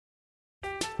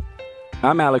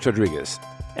I'm Alex Rodriguez.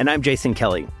 And I'm Jason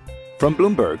Kelly. From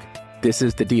Bloomberg, this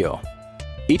is The Deal.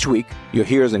 Each week, you'll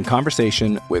hear us in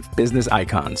conversation with business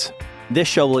icons. This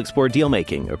show will explore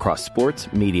deal-making across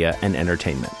sports, media, and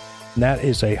entertainment. That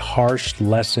is a harsh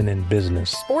lesson in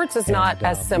business. Sports is not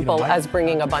as simple as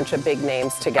bringing a bunch of big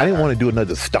names together. I didn't want to do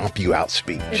another stomp you out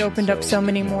speech. It opened up so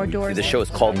many more doors. The show is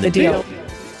called The Deal.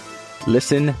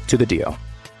 Listen to The Deal.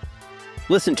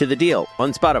 Listen to The Deal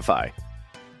on Spotify.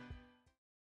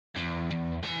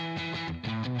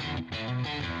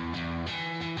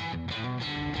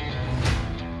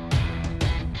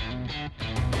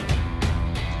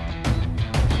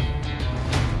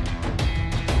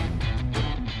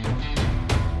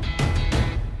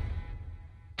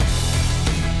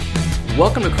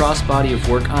 Welcome to Crossbody of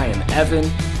Work. I am Evan.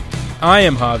 I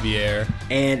am Javier.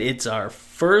 And it's our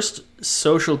first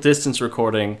social distance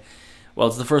recording. Well,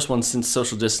 it's the first one since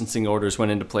social distancing orders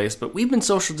went into place, but we've been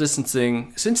social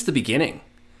distancing since the beginning.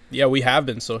 Yeah, we have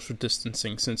been social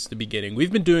distancing since the beginning.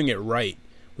 We've been doing it right.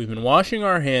 We've been washing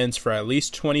our hands for at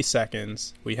least 20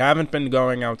 seconds. We haven't been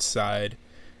going outside.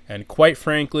 And quite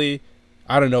frankly,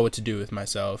 I don't know what to do with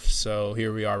myself. So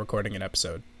here we are recording an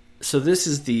episode. So this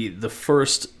is the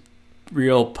first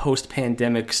real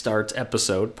post-pandemic starts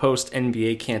episode,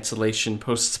 post-NBA cancellation,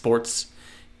 post-sports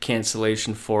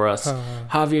cancellation for us.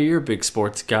 Javier, you're a big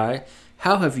sports guy.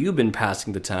 How have you been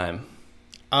passing the time?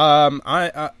 I'm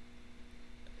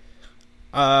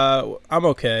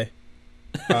okay.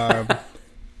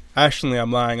 Actually,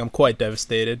 I'm lying. I'm quite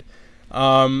devastated. So,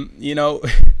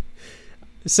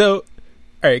 all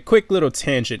right, quick little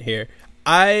tangent here.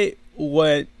 I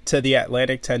went to the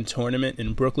Atlantic 10 tournament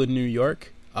in Brooklyn, New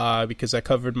York, because I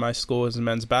covered my school as a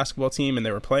men's basketball team and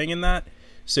they were playing in that.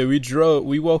 So I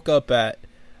woke up at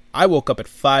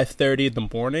 5:30 in the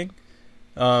morning.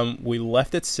 We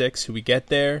left at 6. We get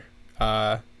there.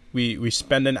 We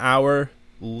spend an hour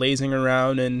lazing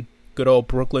around in good old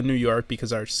Brooklyn, New York,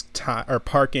 because our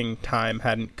parking time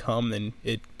hadn't come and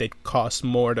it cost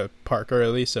more to park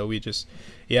early. So we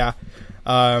get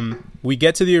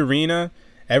to the arena.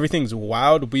 Everything's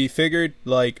wild. We figured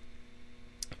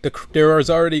there was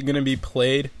already going to be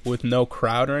played with no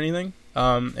crowd or anything.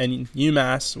 And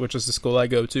UMass, which is the school I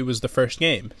go to, was the first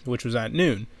game, which was at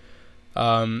noon.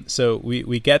 So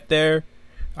we get there.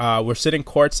 We're sitting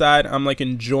courtside. I'm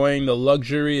enjoying the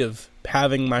luxury of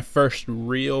having my first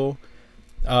real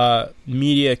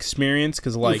media experience,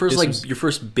 because your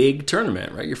first big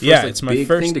tournament, right? Your first it's my big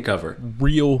first thing to cover.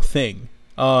 Real thing.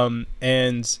 And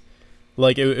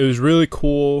it was really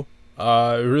cool.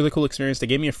 A really cool experience. They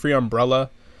gave me a free umbrella,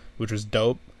 which was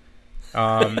dope.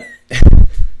 And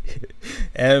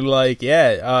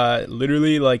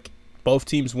literally both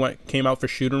teams came out for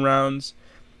shooting rounds.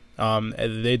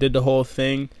 And they did the whole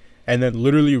thing, and then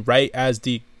literally right as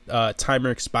the timer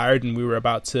expired and we were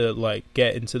about to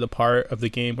get into the part of the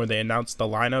game where they announced the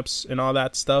lineups and all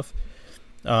that stuff,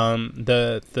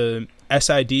 the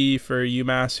SID for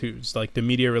UMass, who's the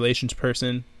media relations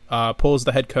person, pulls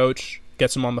the head coach,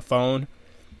 gets him on the phone.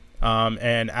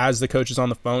 And as the coach is on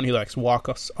the phone, he walks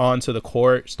us onto the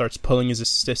court, starts pulling his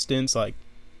assistants,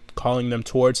 calling them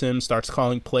towards him, starts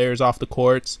calling players off the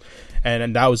courts.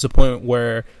 And that was the point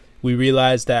where we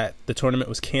realized that the tournament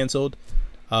was canceled.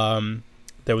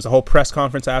 There was a whole press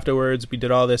conference afterwards. We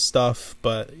did all this stuff.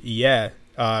 But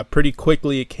pretty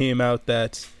quickly it came out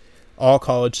that all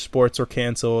college sports were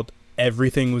canceled.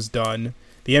 Everything was done.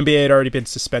 The NBA had already been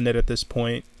suspended at this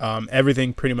point.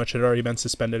 Everything pretty much had already been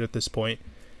suspended at this point.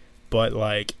 But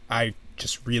I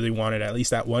just really wanted at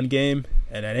least that one game,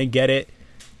 and I didn't get it.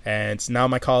 And now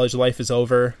my college life is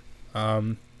over.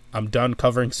 I'm done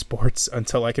covering sports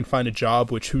until I can find a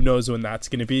job, which who knows when that's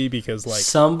going to be, because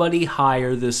somebody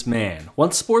hire this man.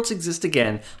 Once sports exist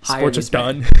again, hire sports this are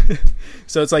done.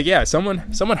 So it's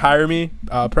someone hire me,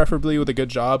 preferably with a good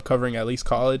job covering at least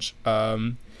college.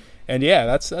 And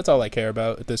that's all I care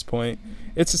about at this point.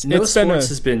 Sports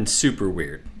has been super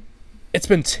weird. It's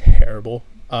been terrible.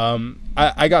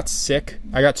 I got sick.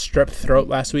 I got strep throat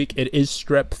last week. It is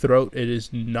strep throat. It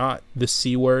is not the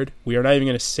C word. We are not even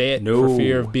going to say it for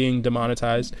fear of being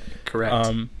demonetized. Correct.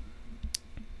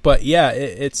 But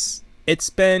it's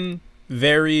been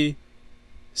very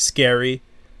scary,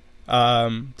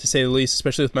 to say the least,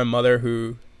 especially with my mother,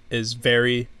 who is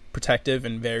very protective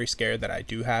and very scared that I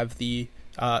do have the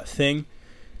thing,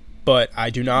 but I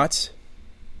do not.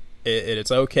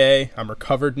 It's okay. I'm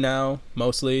recovered now,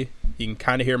 mostly. You can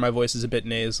kind of hear my voice is a bit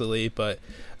nasally, but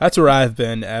that's where I've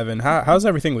been, Evan. How's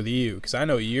everything with you? Because I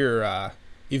know you've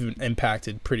been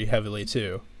impacted pretty heavily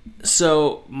too.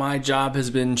 So my job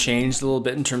has been changed a little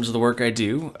bit in terms of the work I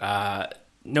do.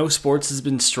 No sports has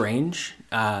been strange.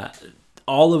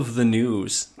 all of the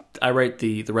news. I write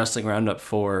the Wrestling Roundup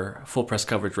for Full Press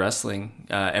Coverage Wrestling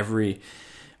every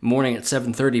morning at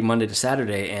 7:30, Monday to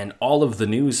Saturday, and all of the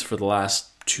news for the last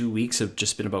 2 weeks have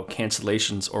just been about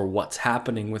cancellations or what's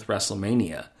happening with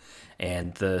WrestleMania,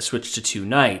 and the switch to 2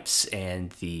 nights,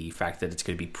 and the fact that it's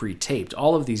going to be pre-taped,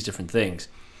 all of these different things.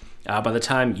 By the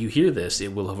time you hear this,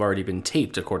 it will have already been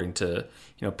taped, according to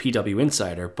PW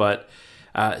Insider. But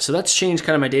so that's changed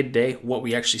kind of my day-to-day, what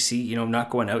we actually see. I'm not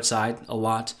going outside a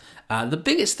lot. The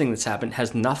biggest thing that's happened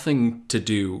has nothing to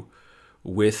do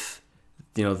with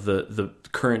the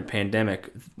current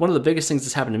pandemic. One of the biggest things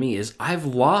that's happened to me is I've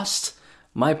lost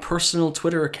my personal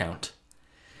Twitter account.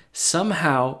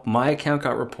 Somehow my account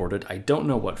got reported. I don't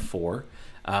know what for.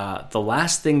 The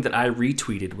last thing that I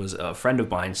retweeted was a friend of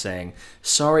mine saying,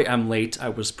 "Sorry I'm late. I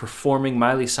was performing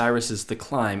Miley Cyrus's The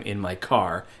Climb in my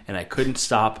car, and I couldn't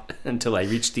stop until I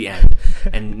reached the end."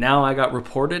 And now I got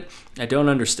reported. I don't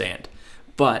understand.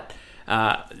 But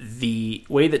the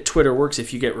way that Twitter works,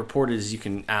 if you get reported, is you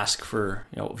can ask for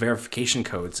verification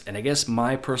codes. And I guess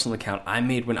my personal account I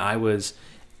made when I was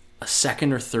a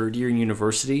second or third year in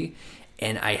university,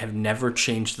 and I have never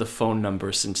changed the phone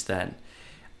number since then.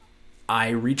 I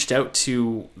reached out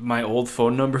to my old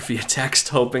phone number via text,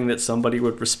 hoping that somebody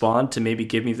would respond to maybe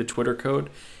give me the Twitter code.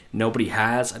 Nobody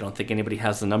has. I don't think anybody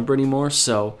has the number anymore.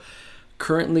 So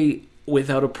currently,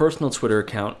 without a personal Twitter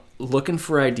account, looking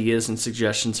for ideas and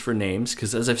suggestions for names,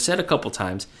 because as I've said a couple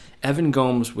times, Evan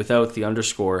Gomes without the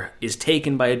underscore is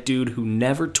taken by a dude who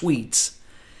never tweets.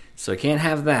 So I can't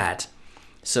have that.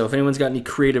 So if anyone's got any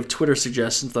creative Twitter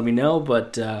suggestions, let me know.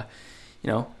 But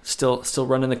still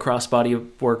running the Crossbody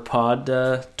Work Pod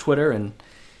Twitter, and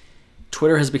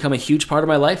Twitter has become a huge part of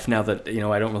my life now that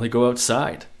I don't really go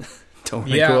outside. Don't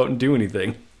really go out and do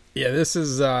anything. Yeah, this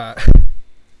is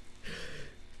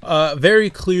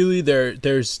very clearly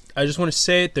there's. I just want to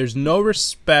say it. There's no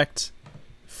respect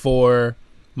for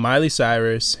Miley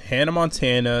Cyrus, Hannah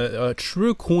Montana, a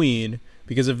true queen.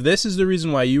 Because if this is the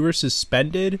reason why you were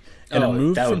suspended and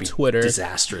removed from Twitter,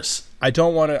 disastrous. I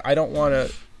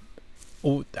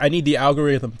need the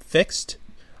algorithm fixed.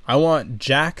 I want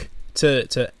Jack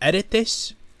to edit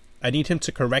this. I need him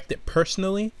to correct it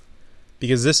personally,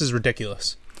 because this is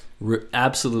ridiculous.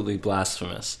 Absolutely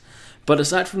blasphemous. But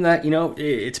aside from that,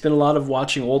 it's been a lot of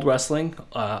watching old wrestling,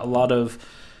 a lot of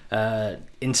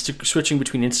switching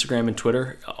between Instagram and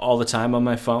Twitter all the time on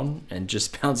my phone, and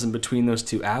just bouncing between those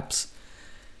two apps.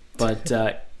 But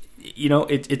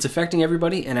it's affecting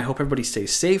everybody, and I hope everybody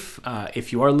stays safe.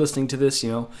 If you are listening to this,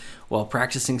 while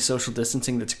practicing social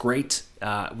distancing, that's great.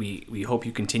 We hope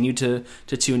you continue to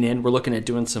tune in. We're looking at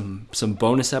doing some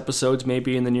bonus episodes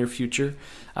maybe in the near future,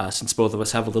 since both of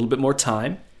us have a little bit more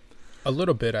time. A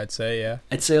little bit, I'd say, yeah.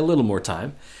 I'd say a little more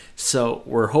time. So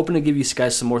we're hoping to give you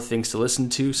guys some more things to listen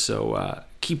to, so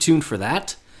keep tuned for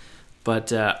that.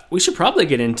 But we should probably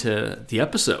get into the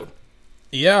episode.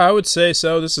 Yeah, I would say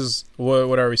so. This is,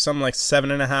 what are we, something like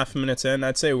 7.5 minutes in?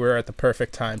 I'd say we're at the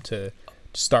perfect time to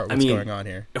start what's going on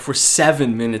here. If we're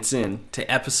 7 minutes in to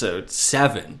episode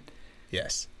 7.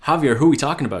 Yes. Javier, who are we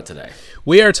talking about today?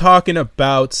 We are talking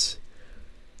about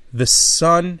the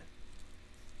son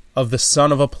of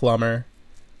a plumber,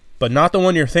 but not the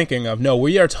one you're thinking of. No,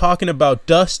 we are talking about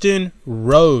Dustin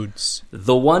Rhodes.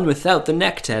 The one without the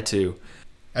neck tattoo.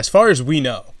 As far as we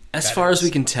know. As far as we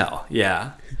can tell,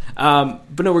 yeah.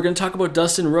 But no, we're going to talk about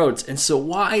Dustin Rhodes. And so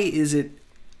why is it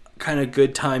kind of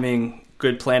good timing,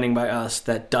 good planning by us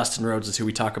that Dustin Rhodes is who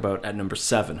we talk about at number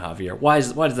 7, Javier? Why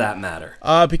does that matter?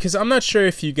 Because I'm not sure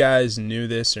if you guys knew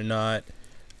this or not,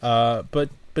 but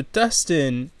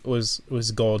Dustin was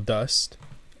Goldust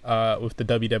with the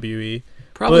WWE.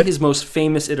 Probably his most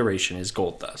famous iteration is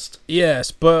Goldust.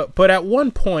 Yes, but at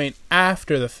one point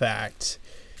after the fact,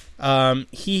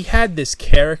 he had this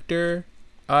character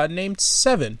named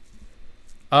Seven.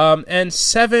 And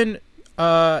Seven,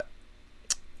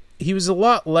 he was a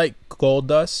lot like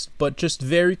Goldust, but just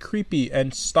very creepy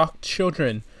and stalked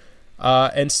children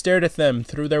and stared at them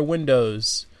through their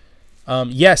windows.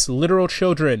 Yes, literal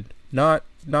children, not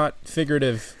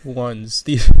figurative ones.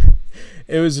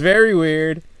 It was very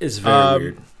weird. It's very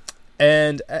weird.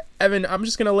 And Evan, I'm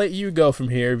just going to let you go from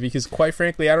here because, quite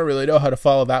frankly, I don't really know how to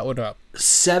follow that one up.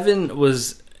 Seven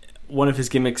was one of his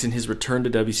gimmicks in his return to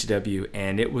WCW,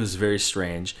 and it was very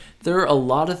strange. There are a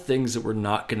lot of things that we're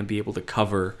not going to be able to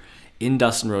cover in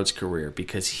Dustin Rhodes' career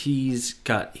because he's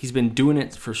been doing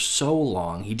it for so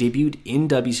long. He debuted in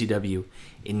WCW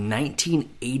in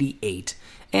 1988.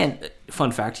 And,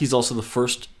 fun fact, he's also the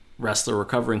first wrestler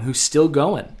recovering who's still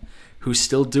going. Who's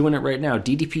still doing it right now.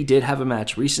 DDP did have a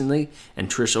match recently, and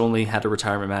Trish only had a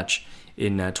retirement match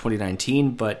in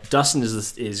 2019. But Dustin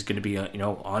is going to be on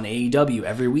AEW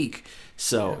every week,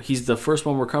 so he's the first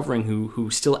one we're covering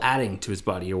who's still adding to his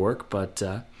body of work. But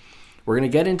we're going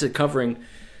to get into covering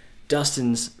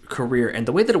Dustin's career, and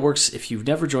the way that it works, if you've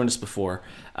never joined us before,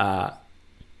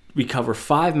 we cover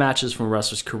 5 matches from a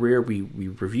wrestler's career. We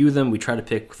review them. We try to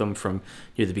pick them from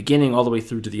near the beginning all the way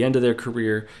through to the end of their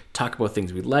career, talk about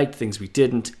things we liked, things we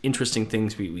didn't, interesting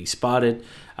things we spotted.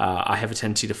 I have a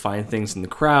tendency to find things in the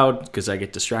crowd because I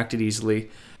get distracted easily.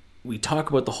 We talk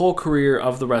about the whole career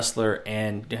of the wrestler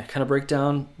and kind of break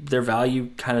down their value,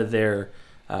 kind of their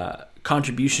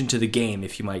contribution to the game,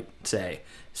 if you might say.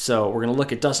 So we're going to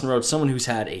look at Dustin Rhodes, someone who's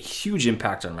had a huge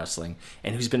impact on wrestling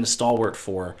and who's been a stalwart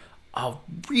for a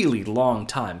really long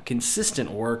time.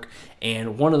 Consistent work,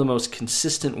 and one of the most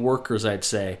consistent workers, I'd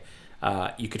say,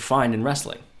 you could find in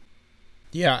wrestling.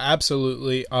 Yeah,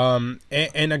 absolutely. And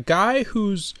a guy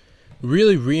who's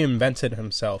really reinvented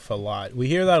himself a lot. We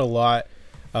hear that a lot.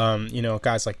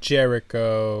 Guys like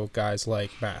Jericho, guys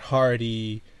like Matt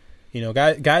Hardy,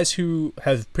 guys who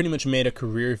have pretty much made a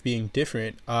career of being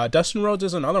different. Dustin Rhodes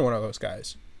is another one of those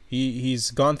guys.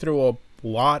 He's gone through a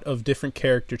lot of different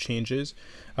character changes,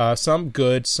 some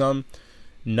good, some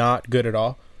not good at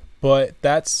all. But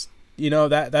that's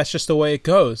just the way it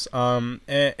goes.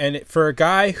 And for a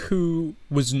guy who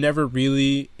was never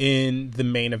really in the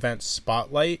main event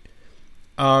spotlight,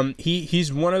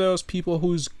 he's one of those people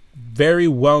who's very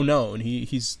well known.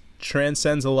 He's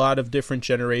transcends a lot of different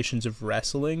generations of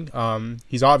wrestling.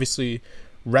 He's obviously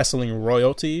wrestling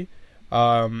royalty,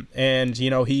 and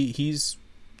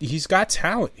he's got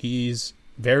talent. He's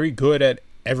very good at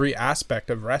every aspect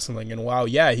of wrestling. And while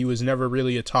he was never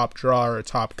really a top draw or a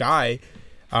top guy,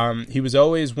 he was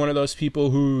always one of those people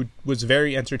who was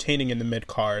very entertaining in the mid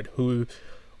card. Who,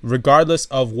 regardless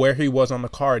of where he was on the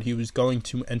card, he was going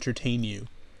to entertain you.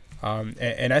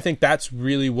 And I think that's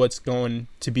really what's going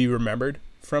to be remembered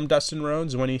from Dustin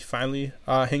Rhodes when he finally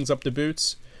hangs up the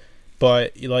boots.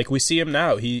 But like we see him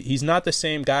now, he's not the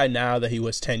same guy now that he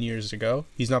was 10 years ago.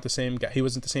 He's not the same guy. He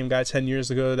wasn't the same guy 10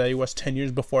 years ago that he was 10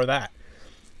 years before that.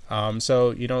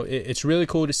 So it's really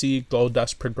cool to see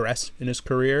Goldust progress in his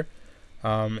career.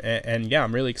 And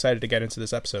I'm really excited to get into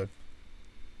this episode.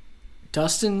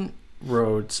 Dustin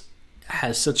Rhodes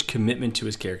has such commitment to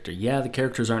his character. The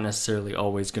characters aren't necessarily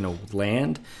always going to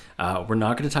land. We're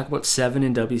not going to talk about Seven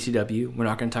in WCW. We're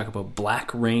not going to talk about Black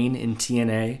Rain in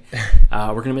TNA.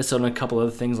 We're going to miss out on a couple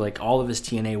other things like all of his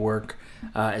TNA work,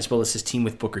 as well as his team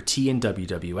with Booker T in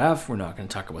WWF. We're not going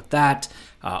to talk about that.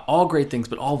 All great things,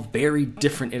 but all very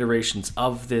different iterations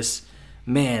of this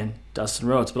man, Dustin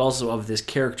Rhodes, but also of this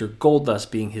character, Goldust,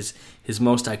 being his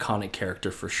most iconic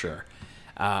character for sure.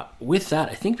 With that,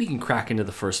 I think we can crack into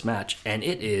the first match, and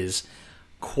it is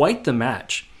quite the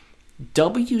match.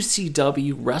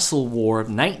 WCW Wrestle War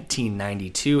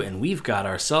 1992, and we've got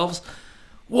ourselves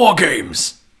War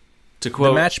Games, to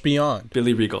quote The Match Beyond.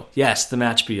 Billy Regal. Yes, The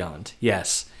Match Beyond.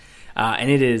 Yes. And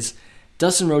it is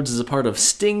Dustin Rhodes is a part of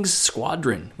Sting's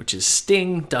Squadron, which is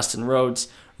Sting, Dustin Rhodes,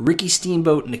 Ricky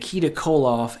Steamboat, Nikita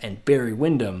Koloff, and Barry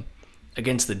Windham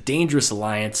against the Dangerous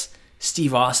Alliance,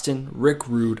 Steve Austin, Rick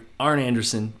Rude, Arn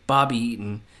Anderson, Bobby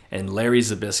Eaton, and Larry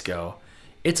Zbyszko.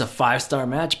 It's a 5-star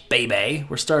match, baby.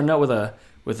 We're starting out with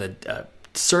a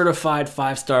certified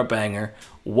 5-star banger.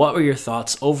 What were your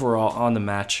thoughts overall on the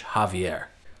match, Javier?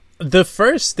 The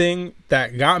first thing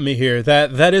that got me here,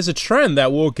 that is a trend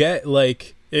that we'll get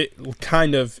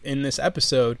kind of in this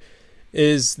episode,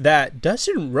 is that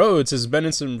Dustin Rhodes has been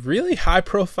in some really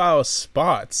high-profile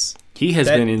spots. He has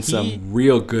been in some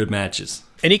real good matches.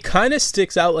 And he kind of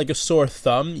sticks out like a sore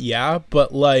thumb,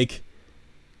 but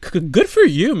good for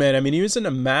you, man. I mean, he was in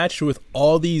a match with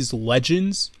all these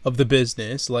legends of the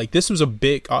business. Like, this was a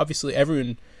big, obviously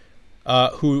everyone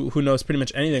who knows pretty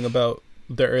much anything about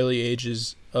the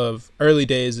early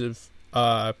days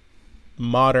of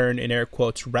modern, in air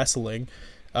quotes, wrestling,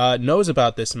 knows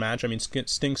about this match. I mean,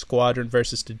 Sting Squadron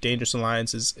versus the Dangerous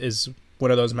Alliance is one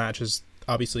of those matches.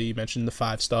 Obviously, you mentioned the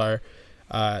 5-star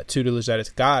tutelage that it's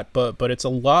got, but it's a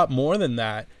lot more than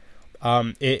that.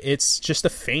 It's just a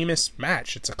famous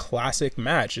match. It's a classic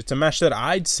match. It's a match that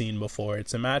I'd seen before.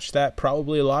 It's a match that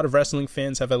probably a lot of wrestling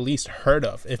fans have at least heard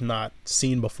of, if not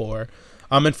seen before.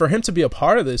 And for him to be a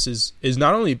part of this is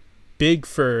not only big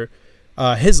for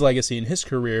his legacy and his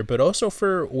career, but also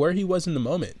for where he was in the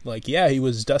moment. Like, he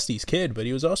was Dusty's kid, but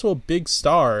he was also a big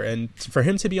star, and for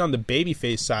him to be on the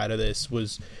babyface side of this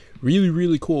was really,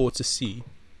 really cool to see.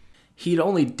 He'd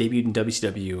only debuted in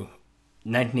WCW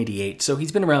 1988, so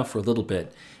he's been around for a little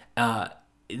bit.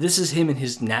 This is him in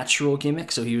his natural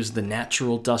gimmick, so he was the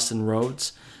natural Dustin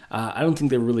Rhodes. I don't think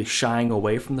they're really shying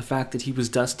away from the fact that he was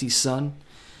Dusty's son.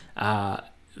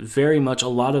 Very much a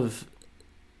lot of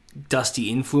Dusty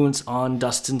influence on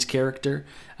Dustin's character.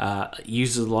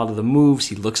 Uses a lot of the moves.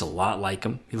 He looks a lot like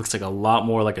him. He looks like a lot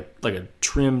more like a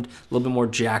trimmed, a little bit more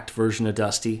jacked version of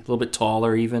Dusty, a little bit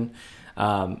taller even.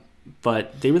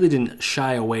 But they really didn't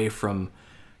shy away from,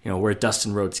 where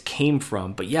Dustin Rhodes came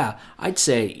from. But yeah, I'd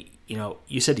say,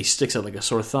 you said he sticks out like a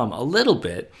sore thumb a little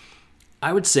bit.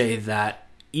 I would say that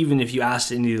even if you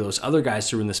asked any of those other guys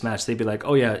to win this match, they'd be like,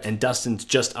 oh yeah, and Dustin's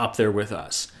just up there with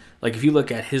us. Like, if you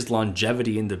look at his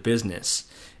longevity in the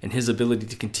business and his ability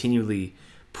to continually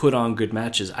put on good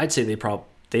matches, I'd say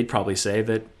they'd probably say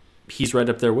that he's right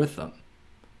up there with them.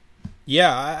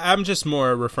 Yeah, I'm just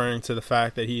more referring to the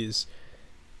fact that he's,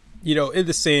 in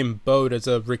the same boat as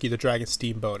a Ricky the Dragon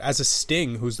Steamboat, as a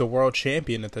Sting, who's the world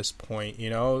champion at this point,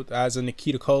 as a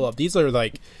Nikita Koloff. These are,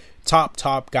 like,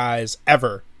 top guys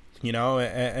ever,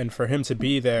 and for him to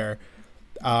be there,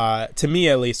 to me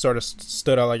at least, sort of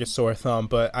stood out like a sore thumb.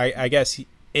 But I guess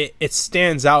it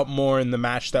stands out more in the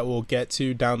match that we'll get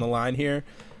to down the line here.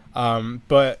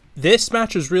 But this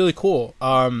match was really cool.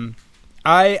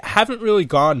 I haven't really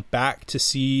gone back to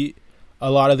see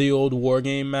a lot of the old War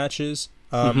Game matches,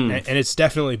 and it's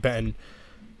definitely been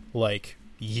like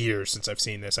years since I've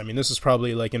seen this. I mean, this is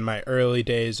probably like in my early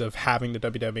days of having the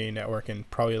WWE Network, and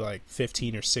probably like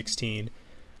 15 or 16.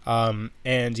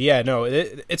 And yeah, no,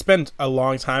 it's been a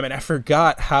long time, and I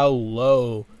forgot how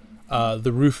low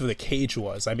the roof of the cage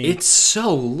was. I mean, it's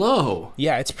so low.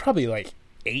 Yeah, it's probably like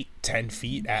 8-10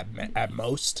 feet at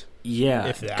most. Yeah,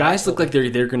 if that. Guys look like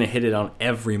they're gonna hit it on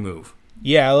every move.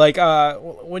 Yeah, like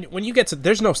when you get to,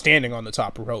 there's no standing on the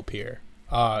top rope here.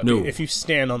 No. If you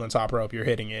stand on the top rope, you're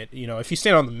hitting it. If you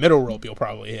stand on the middle rope, you'll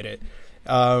probably hit it.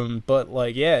 But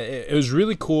like, yeah, it was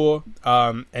really cool.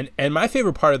 And my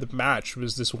favorite part of the match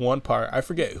was this one part. I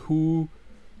forget who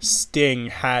Sting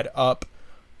had up,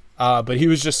 but he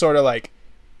was just sort of like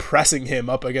pressing him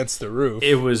up against the roof.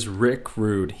 It was Rick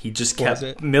Rude. He just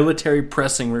kept military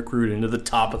pressing Rick Rude into the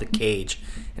top of the cage,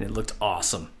 and it looked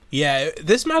awesome. Yeah,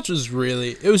 this match was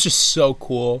it was just so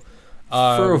cool.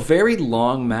 For a very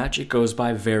long match, it goes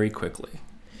by very quickly.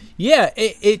 Yeah,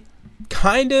 it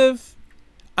kind of,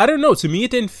 I don't know, to me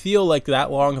it didn't feel like that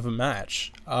long of a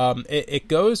match. It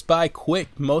goes by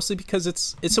quick, mostly because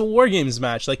it's a War Games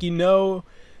match. Like,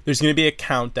 there's going to be a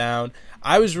countdown.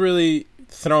 I was really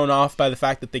thrown off by the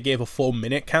fact that they gave a full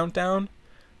minute countdown.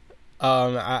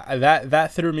 That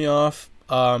threw me off.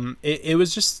 It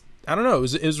was just, I don't know,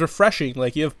 it was refreshing.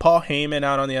 Like, you have Paul Heyman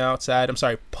out on the outside. I'm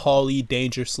sorry, Paulie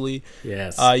Dangerously.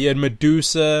 Yes. You had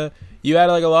Medusa. You had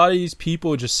like a lot of these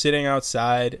people just sitting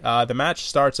outside. The match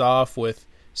starts off with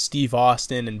Steve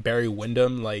Austin and Barry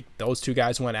Windham. Like, those two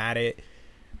guys went at it.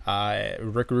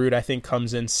 Rick Rude, I think,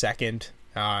 comes in second.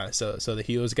 So the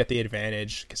heels get the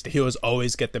advantage, because the heels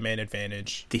always get the man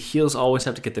advantage. The heels always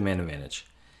have to get the man advantage.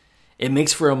 It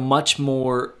makes for an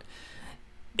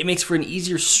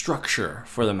easier structure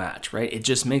for the match, right? It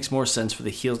just makes more sense for the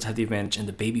heels to have the advantage and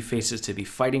the baby faces to be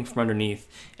fighting from underneath,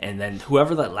 and then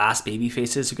whoever that last baby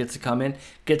face is who gets to come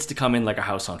in like a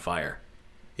house on fire.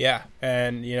 Yeah,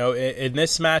 and in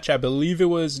this match, I believe it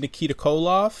was Nikita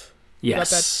Koloff.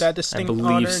 Yes, that distinct I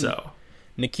believe honor. so.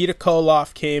 Nikita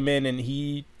Koloff came in and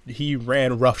he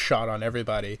ran roughshod on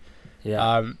everybody.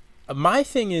 Yeah. My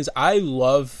thing is, I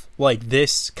love like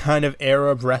this kind of era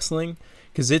of wrestling,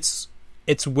 because it's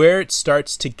where it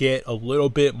starts to get a little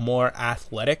bit more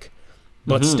athletic,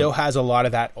 but still has a lot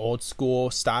of that old school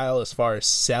style as far as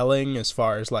selling, as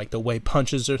far as like the way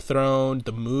punches are thrown,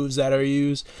 the moves that are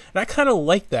used. And I kind of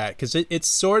like that, because it's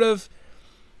sort of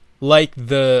like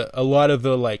a lot of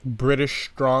the like British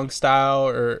strong style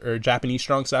or Japanese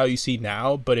strong style you see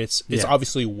now, but it's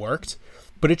obviously worked,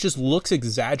 but it just looks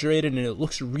exaggerated and it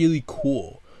looks really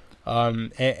cool.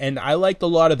 And I liked a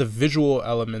lot of the visual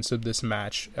elements of this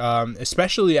match,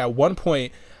 especially at one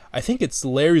point. I think it's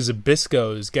Larry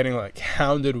Zbyszko is getting like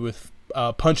hounded with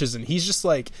punches, and he's just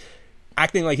like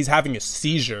acting like he's having a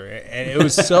seizure, and it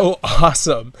was so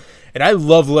awesome. And I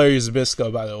love Larry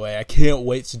Zbyszko, by the way. I can't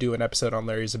wait to do an episode on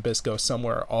Larry Zbyszko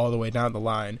somewhere all the way down the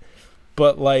line.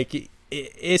 But like,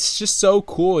 it's just so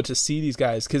cool to see these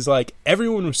guys, because like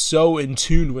everyone was so in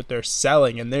tune with their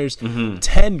selling, and there's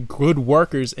 10 good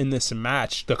workers in this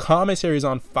match. The commentary is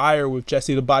on fire with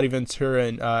Jesse the Body Ventura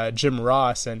and Jim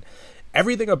Ross, and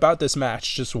everything about this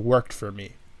match just worked for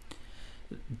me.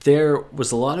 There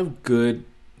was a lot of good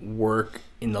work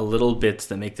in the little bits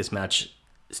that make this match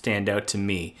stand out to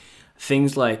me.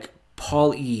 Things like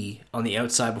Paul E on the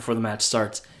outside before the match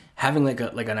starts having like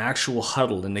an actual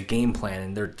huddle and a game plan,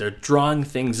 and they're drawing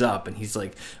things up, and he's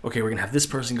like, okay, we're gonna have this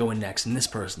person go in next, and this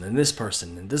person, and this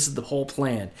person, and this is the whole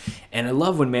plan. And I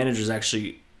love when managers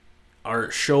actually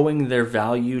are showing their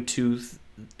value to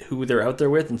who they're out there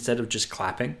with instead of just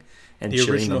clapping and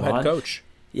cheering them on. The original head coach.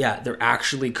 Yeah, they're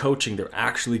actually coaching. They're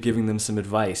actually giving them some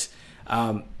advice.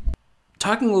 Talking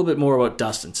a little bit more about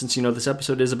Dustin, since this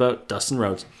episode is about Dustin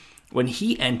Rhodes. When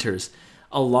he enters,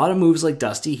 a lot of moves like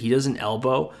Dusty. He does an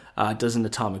elbow, does an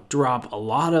atomic drop, a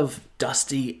lot of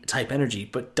Dusty type energy.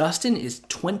 But Dustin is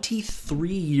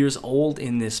 23 years old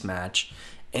in this match.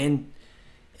 And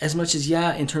as much as,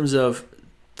 in terms of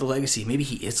the legacy, maybe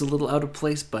he is a little out of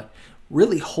place, but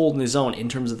really holding his own in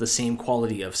terms of the same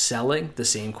quality of selling, the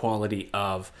same quality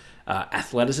of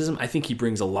athleticism. I think he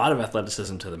brings a lot of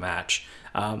athleticism to the match.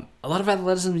 A lot of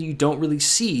athleticism you don't really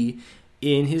see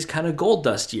in his kind of gold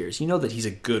dust years. You know that he's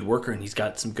a good worker and he's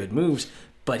got some good moves,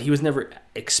 but he was never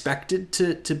expected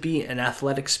to be an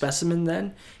athletic specimen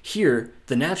then. Here,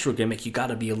 the natural gimmick, you got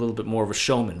to be a little bit more of a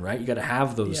showman, right? You got to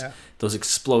have those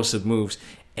explosive moves.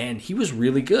 And he was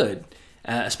really good,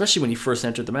 especially when he first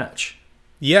entered the match.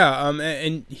 Yeah,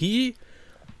 and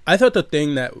I thought the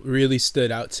thing that really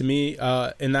stood out to me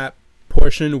in that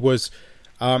portion was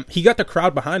he got the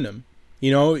crowd behind him.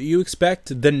 You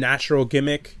expect the natural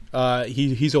gimmick.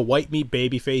 He's a white meat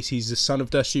babyface. He's the son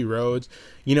of Dusty Rhodes.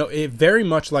 It very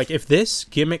much like if this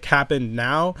gimmick happened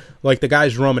now, like the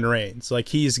guy's Roman Reigns. Like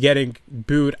he's getting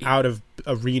booed out of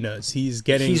arenas. He's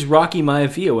Rocky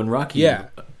Maivia when Rocky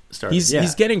started.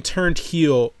 He's getting turned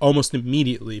heel almost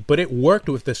immediately, but it worked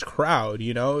with this crowd.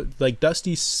 Like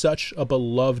Dusty's such a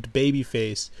beloved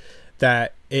babyface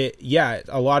that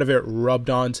a lot of it rubbed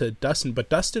on to Dustin, but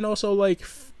Dustin also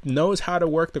knows how to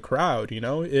work the crowd.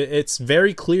 It's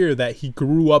very clear that he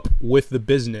grew up with the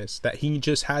business, that he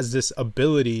just has this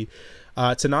ability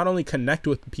to not only connect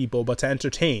with people but to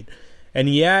entertain. And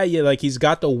he's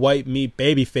got the white meat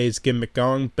babyface gimmick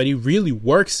going, but he really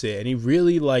works it, and he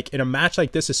really in a match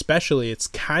like this especially, it's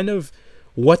kind of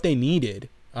what they needed.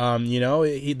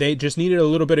 They just needed a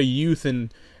little bit of youth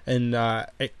and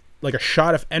like a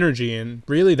shot of energy, and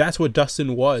really that's what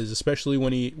Dustin was, especially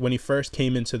when he first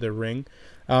came into the ring.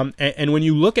 And when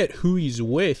you look at who he's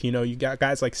with, you got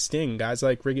guys like Sting, guys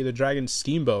like Ricky the Dragon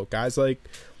Steamboat, guys like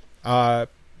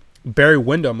Barry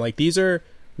Windham. Like these are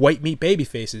white meat baby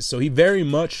faces, so he very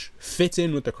much fits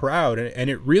in with the crowd, and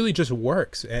it really just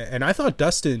works. And I thought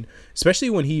Dustin,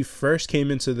 especially when he first came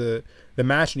into the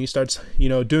match and he starts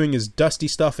doing his Dusty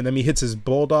stuff, and then he hits his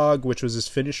Bulldog, which was his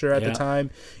finisher at the time,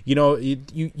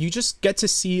 you just get to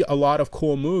see a lot of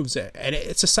cool moves, and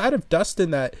it's a side of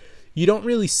Dustin that you don't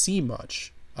really see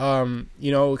much.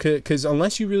 Because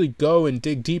unless you really go and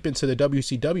dig deep into the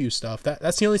WCW stuff,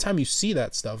 that's the only time you see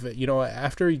that stuff.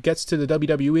 After he gets to the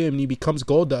WWE and he becomes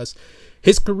Goldust,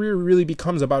 his career really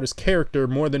becomes about his character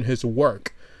more than his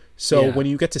work. So when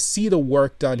you get to see the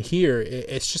work done here,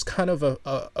 it's just kind of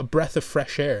a breath of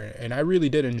fresh air, and I really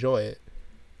did enjoy it.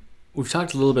 We've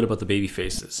talked a little bit about the baby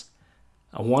faces.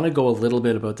 I want to go a little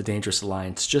bit about the Dangerous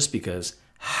Alliance, just because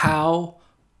how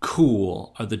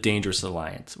cool are the Dangerous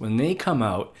Alliance? When they come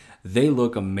out, they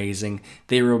look amazing.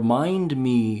 They remind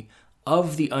me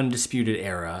of the Undisputed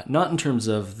Era, not in terms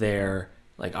of their,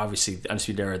 obviously the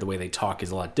Undisputed Era, the way they talk is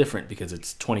a lot different because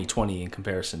it's 2020 in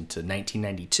comparison to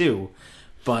 1992,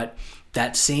 but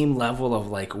that same level of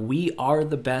we are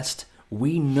the best,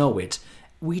 we know it,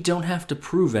 we don't have to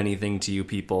prove anything to you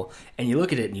people. And you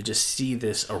look at it and you just see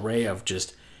this array of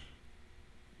just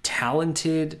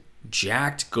talented,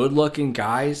 jacked, good-looking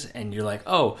guys, and you're like,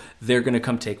 oh, they're gonna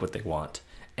come take what they want.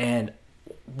 And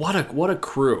what a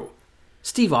crew.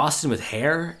 Steve Austin with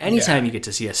hair. Anytime you get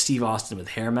to see a Steve Austin with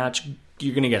hair match,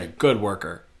 you're gonna get a good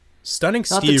worker. Stunning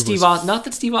not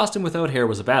that Steve Austin without hair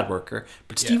was a bad worker,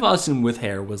 but Steve Austin with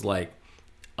hair was like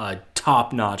a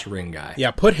top-notch ring guy.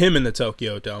 Yeah, put him in the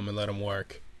Tokyo Dome and let him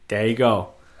work. There you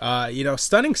go.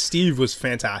 Stunning Steve was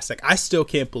fantastic. I still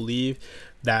can't believe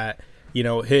that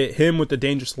him with the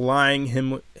Dangerous Alliance,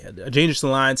 him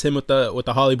with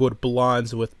the Hollywood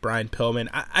Blondes with Brian Pillman.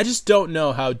 I just don't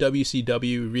know how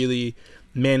WCW really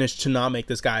managed to not make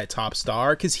this guy a top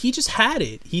star, because he just had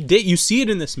it. He did. You see it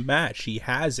in this match. He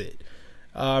has it.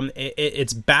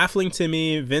 It's baffling to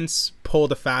me. Vince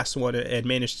pulled a fast one and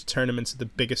managed to turn him into the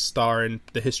biggest star in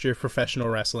the history of professional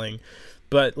wrestling.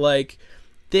 But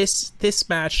this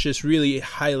match just really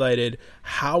highlighted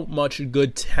how much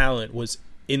good talent was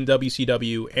in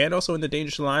WCW and also in the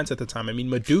Dangerous Alliance at the time. I mean,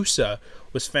 Medusa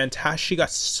was fantastic. She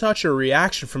got such a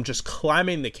reaction from just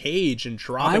climbing the cage and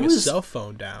dropping a cell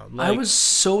phone down. I was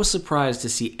so surprised to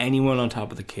see anyone on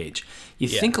top of the cage. You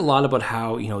think a lot about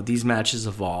how, these matches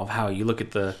evolve, how you look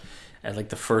at the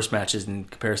first matches and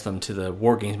compare them to the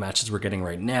War Games matches we're getting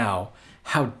right now,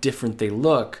 how different they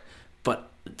look. But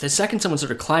the second someone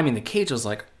started climbing the cage, I was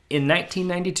like, in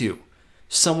 1992,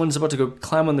 someone's about to go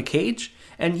climb on the cage?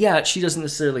 And yeah, she doesn't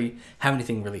necessarily have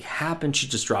anything really happen. She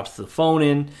just drops the phone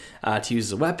in to use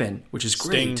as a weapon, which is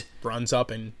great. Sting runs up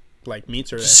and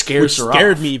meets her. Scares her off.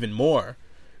 Scared me even more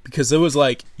because it was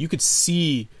like you could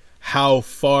see how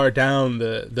far down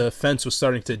the fence was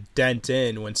starting to dent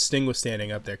in when Sting was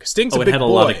standing up there. Because Sting's a big boy. It had a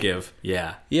lot of give.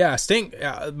 Yeah. Yeah, Sting,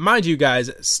 mind you guys,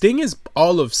 Sting is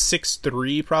all of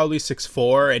 6'3", probably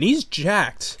 6'4", and he's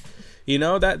jacked.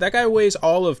 That guy weighs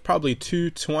all of probably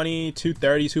 220,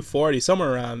 230, 240,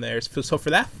 somewhere around there. So for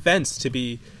that fence to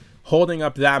be holding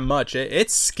up that much,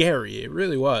 it's scary. It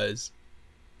really was.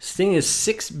 Sting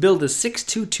is build is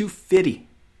 6'2", 250.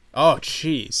 Oh,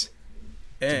 jeez.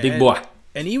 Big boy.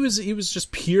 And he was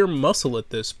just pure muscle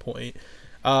at this point.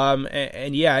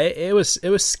 And yeah, it was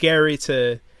scary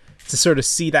to sort of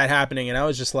see that happening. And I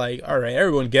was just like, all right,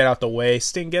 everyone get out the way.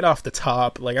 Sting, get off the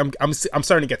top. Like I'm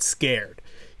starting to get scared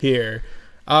here,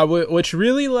 which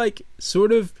really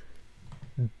sort of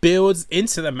builds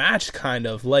into the match. Kind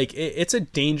of like it's a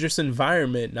dangerous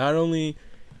environment, not only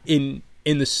in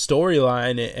the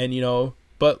storyline and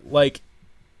but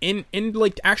in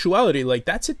actuality,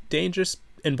 that's a dangerous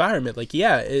environment.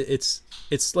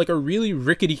 It's like a really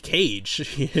rickety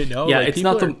cage. Yeah,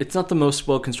 it's not the most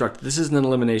well constructed. This isn't an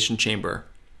elimination chamber.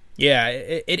 Yeah,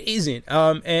 it isn't.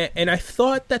 And I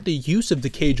thought that the use of the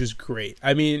cage was great.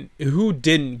 I mean, who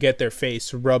didn't get their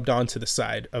face rubbed onto the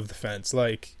side of the fence?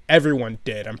 Everyone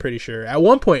did, I'm pretty sure. At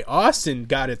one point, Austin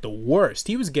got it the worst.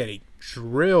 He was getting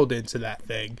drilled into that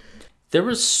thing. There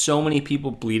were so many people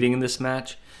bleeding in this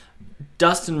match.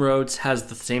 Dustin Rhodes has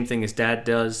the same thing his dad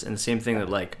does, and the same thing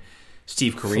that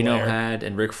Steve Corino had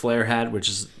and Ric Flair had, which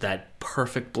is that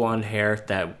perfect blonde hair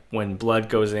that when blood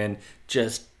goes in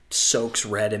just soaks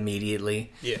red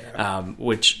immediately. Yeah.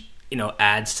 Which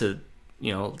adds to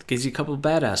gives you a couple of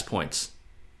badass points.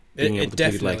 Being able to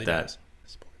bleed like that.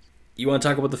 You want to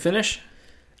talk about the finish?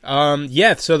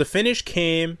 Yeah. So the finish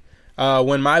came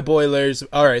when my Boilers.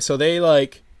 All right. So they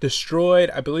destroyed,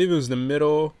 I believe it was the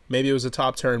middle, maybe it was the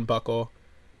top turnbuckle,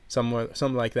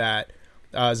 something like that.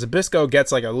 Zbyszko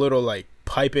gets a little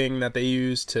piping that they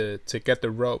use to get the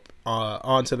rope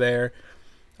onto there,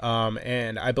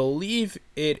 and I believe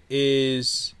it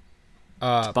is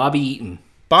Bobby Eaton.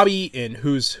 Bobby Eaton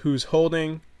who's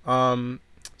holding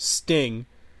Sting,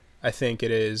 I think it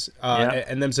is,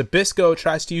 and then Zbyszko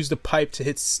tries to use the pipe to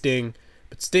hit Sting,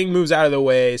 but Sting moves out of the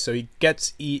way, so he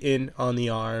gets Eaton on the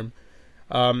arm.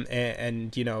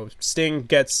 And Sting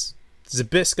gets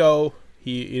Zbyszko.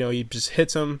 He just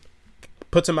hits him,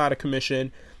 puts him out of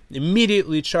commission,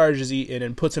 immediately charges Eaton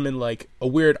and puts him in a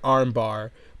weird arm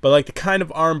bar. But the kind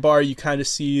of arm bar you kind of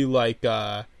see who's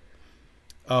that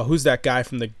guy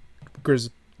from the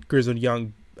Grizzled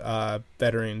Young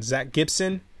veteran, Zach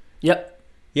Gibson? Yep.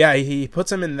 Yeah, he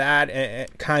puts him in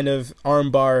that kind of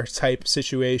armbar type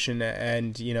situation,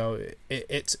 and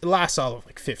it lasts all of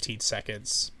 15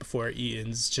 seconds before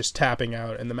Eaton's just tapping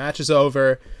out, and the match is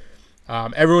over.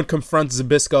 Everyone confronts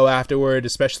Zbyszko afterward,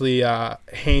 especially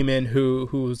Heyman,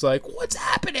 who's like, "What's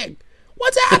happening?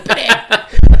 What's happening?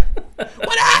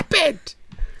 What happened?"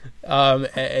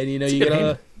 And you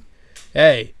get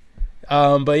hey,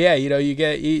 but yeah, you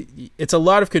get it's a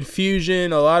lot of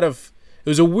confusion, It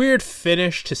was a weird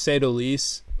finish, to say the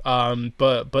least,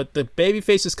 but the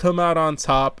babyfaces come out on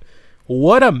top.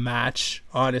 What a match,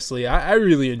 honestly. I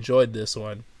really enjoyed this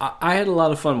one. I had a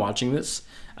lot of fun watching this.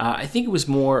 I think it was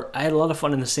I had a lot of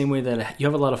fun in the same way that you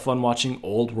have a lot of fun watching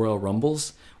old Royal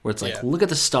Rumbles, where it's look at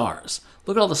the stars.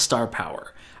 Look at all the star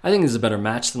power. I think this is a better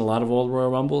match than a lot of old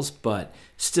Royal Rumbles, but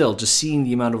still, just seeing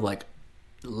the amount of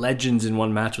legends in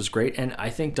one match was great, and I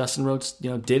think Dustin Rhodes,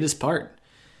 did his part.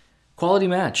 Quality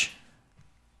match.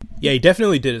 Yeah, he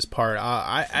definitely did his part.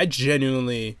 I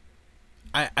genuinely,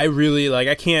 I really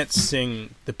I can't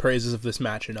sing the praises of this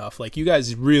match enough. You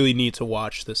guys really need to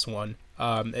watch this one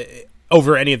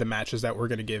over any of the matches that we're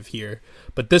going to give here.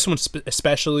 But this one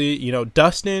especially,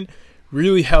 Dustin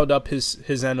really held up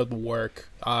his end of the work.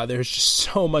 There's just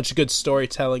so much good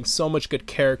storytelling, so much good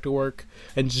character work,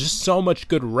 and just so much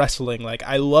good wrestling.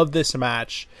 I love this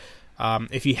match.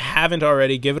 If you haven't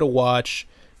already, give it a watch.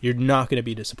 You're not going to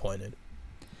be disappointed.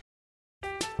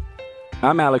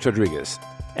 I'm Alex Rodriguez.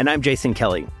 And I'm Jason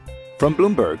Kelly. From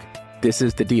Bloomberg, this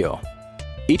is The Deal.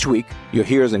 Each week, you'll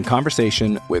hear us in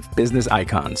conversation with business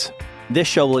icons. This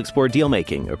show will explore deal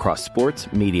making across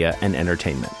sports, media, and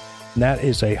entertainment. That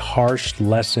is a harsh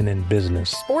lesson in business.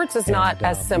 Sports is not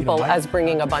as simple as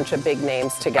bringing a bunch of big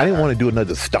names together. I didn't want to do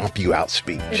another stomp you out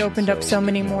speech. It opened up so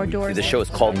many more doors. The show is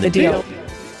called The Deal.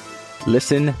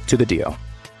 Listen to the deal.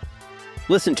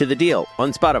 Listen to The Deal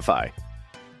on Spotify.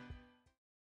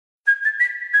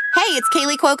 Hey, it's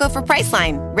Kaylee Cuoco for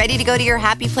Priceline. Ready to go to your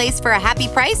happy place for a happy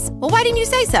price? Well, why didn't you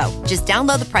say so? Just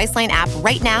download the Priceline app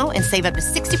right now and save up to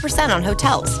 60% on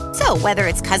hotels. So whether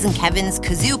it's Cousin Kevin's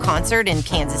Kazoo Concert in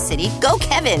Kansas City, go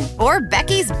Kevin, or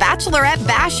Becky's Bachelorette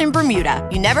Bash in Bermuda,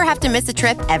 you never have to miss a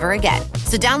trip ever again.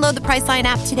 So download the Priceline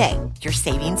app today. Your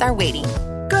savings are waiting.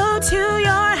 Go to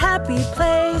your happy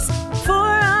place for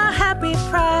a happy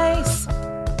price.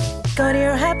 Go to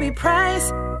your happy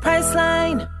price,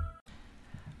 Priceline.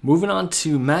 Moving on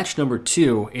to match number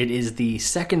 2, it is the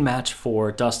second match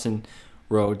for Dustin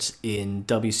Rhodes in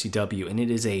WCW, and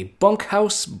it is a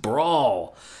Bunkhouse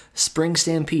Brawl. Spring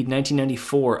Stampede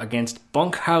 1994 against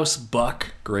Bunkhouse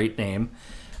Buck, great name.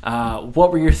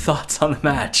 What were your thoughts on the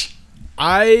match?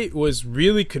 I was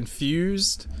really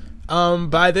confused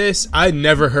by this. I'd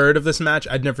never heard of this match.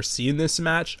 I'd never seen this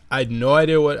match. I had no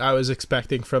idea what I was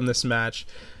expecting from this match.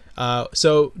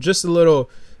 So just a little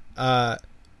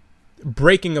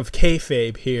breaking of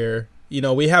kayfabe here. You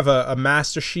know, we have a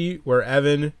master sheet where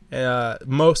Evan,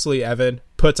 mostly Evan,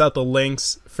 puts out the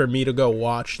links for me to go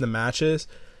watch the matches.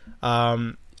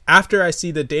 After I see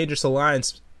the Dangerous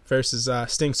Alliance versus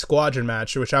Sting Squadron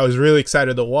match, which I was really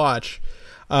excited to watch,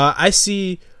 I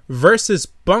see versus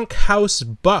Bunkhouse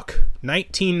Buck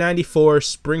 1994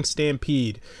 Spring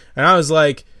Stampede. And I was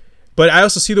like, but I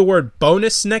also see the word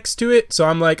bonus next to it, so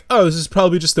I'm like, oh, this is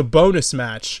probably just a bonus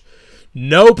match.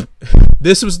 Nope.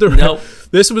 This was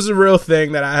this was a real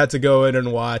thing that I had to go in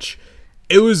and watch.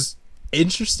 It was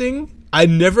interesting. I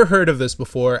never heard of this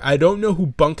before. I don't know who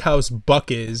Bunkhouse Buck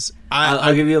is.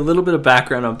 I'll give you a little bit of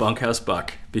background on Bunkhouse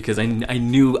Buck because I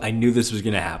knew this was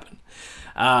going to happen.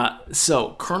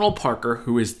 So Colonel Parker,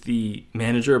 who is the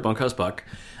manager of Bunkhouse Buck,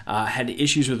 had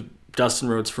issues with Dustin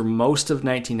Rhodes for most of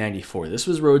 1994. This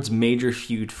was Rhodes' major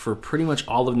feud for pretty much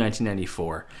all of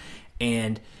 1994,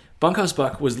 and Bunkhouse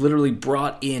Buck was literally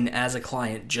brought in as a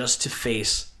client just to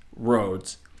face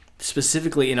Rhodes,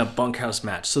 specifically in a bunkhouse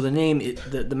match. So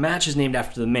the match is named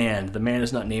after the man. The man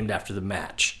is not named after the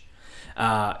match.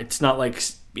 It's not like,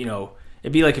 you know,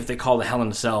 it'd be like if they called a Hell in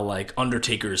a Cell like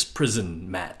Undertaker's prison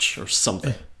match or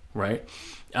something, right?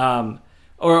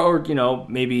 Or you know,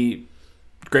 maybe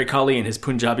Great Khali and his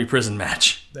Punjabi prison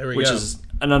match, which is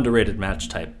an underrated match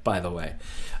type, by the way.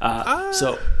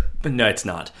 But no, it's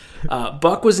not.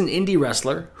 Buck was an indie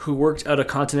wrestler who worked out of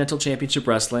Continental Championship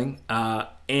Wrestling.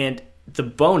 And the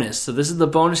bonus, so this is the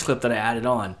bonus clip that I added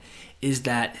on, is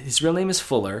that his real name is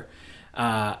Fuller.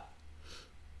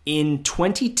 In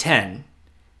 2010,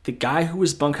 the guy who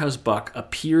was Bunkhouse Buck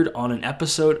appeared on an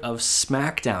episode of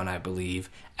SmackDown, I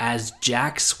believe, as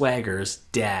Jack Swagger's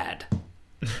dad.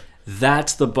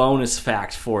 That's the bonus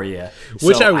fact for you.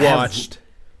 Which I watched.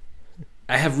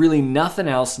 I have really nothing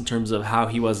else in terms of how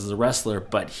he was as a wrestler,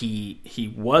 but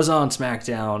he was on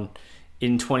SmackDown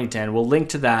in 2010. We'll link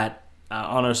to that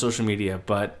on our social media,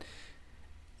 but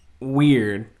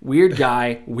weird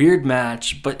guy, weird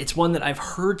match, but it's one that I've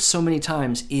heard so many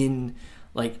times in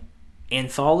like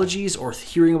anthologies or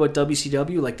hearing about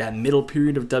WCW, like that middle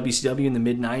period of WCW in the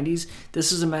mid-90s.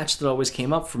 This is a match that always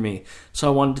came up for me, so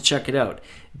I wanted to check it out.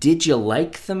 Did you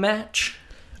like the match?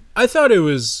 I thought it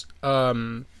was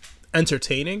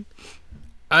entertaining.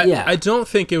 I don't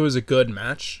think it was a good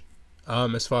match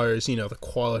as far as, you know, the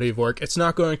quality of work. It's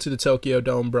not going to the Tokyo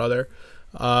Dome, brother,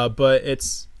 but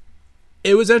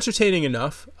it was entertaining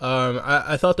enough.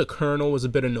 I thought the Colonel was a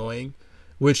bit annoying,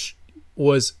 which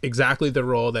was exactly the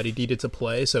role that he needed to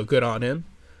play, so good on him.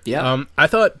 Yeah. I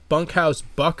thought Bunkhouse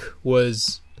Buck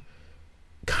was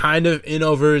kind of in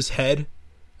over his head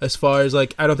as far as,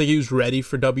 like, I don't think he was ready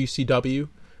for WCW.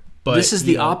 But this is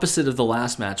the opposite of the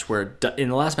last match, where in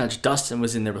the last match, Dustin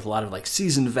was in there with a lot of like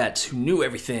seasoned vets who knew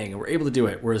everything and were able to do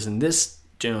it. Whereas in this,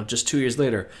 you know, just 2 years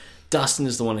later, Dustin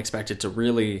is the one expected to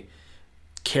really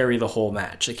carry the whole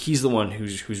match. Like, he's the one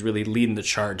who's really leading the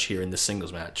charge here in the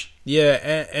singles match.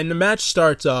 Yeah, and the match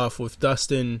starts off with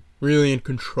Dustin really in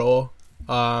control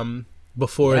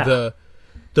before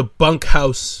the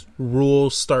bunkhouse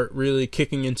rules start really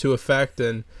kicking into effect,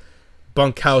 and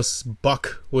Bunkhouse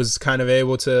Buck was kind of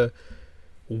able to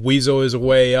weasel his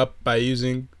way up by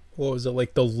using, what was it,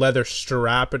 like the leather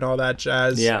strap and all that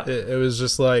jazz. Yeah. It was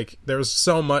just like, there was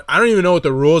so much. I don't even know what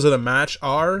the rules of the match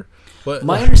are. But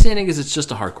my understanding is it's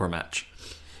just a hardcore match.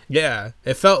 Yeah,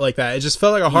 it felt like that. It just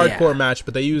felt like a hardcore match,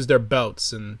 but they used their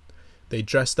belts and they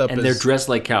dressed up and they're dressed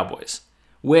like cowboys.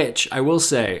 Which, I will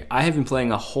say, I have been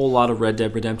playing a whole lot of Red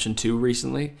Dead Redemption 2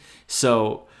 recently,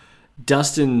 so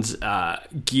Dustin's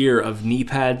gear of knee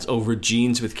pads over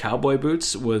jeans with cowboy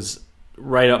boots was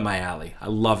right up my alley. I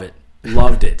love it.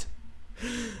 Loved it.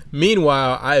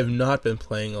 Meanwhile, I have not been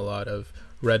playing a lot of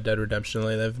Red Dead Redemption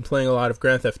lately. I've been playing a lot of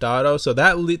Grand Theft Auto, so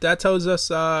that tells us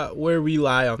where we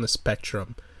lie on the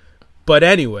spectrum. But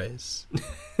anyways,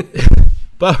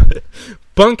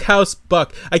 Bunkhouse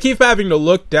Buck. I keep having to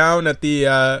look down at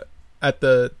the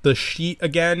sheet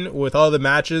again with all the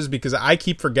matches because I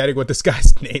keep forgetting what this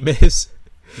guy's name is.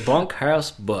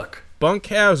 Bunkhouse Buck.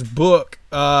 Bunkhouse Buck.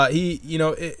 I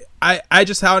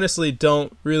just honestly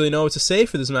don't really know what to say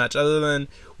for this match other than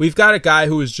we've got a guy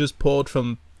who was just pulled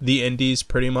from the indies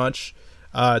pretty much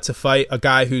to fight a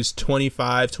guy who's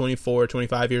 25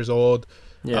 years old.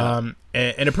 Yeah.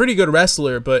 And a pretty good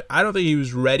wrestler, but I don't think he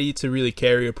was ready to really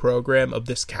carry a program of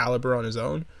this caliber on his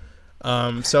own.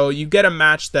 So you get a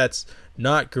match that's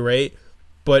not great,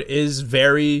 but is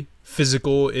very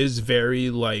physical, is very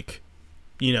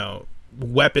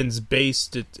weapons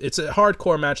based. It's a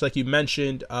hardcore match like you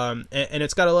mentioned, and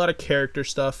it's got a lot of character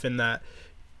stuff in that,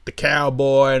 the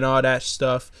cowboy and all that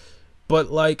stuff. But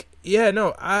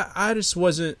I just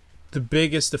wasn't the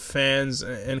biggest of fans,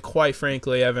 and quite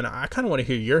frankly, Evan, I kind of want to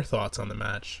hear your thoughts on the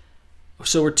match.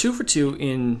 So we're 2 for 2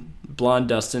 in Blonde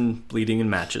Dustin bleeding in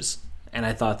matches, and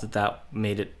I thought that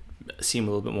made it seem a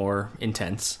little bit more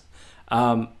intense.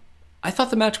 I thought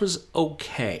the match was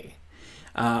okay.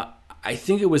 I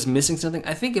think it was missing something.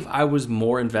 I think if I was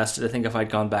more invested, I think if I'd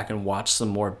gone back and watched some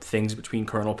more things between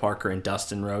Colonel Parker and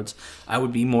Dustin Rhodes, I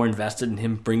would be more invested in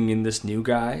him bringing in this new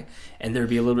guy, and there'd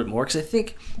be a little bit more. Because I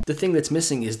think the thing that's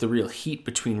missing is the real heat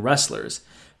between wrestlers,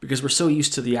 because we're so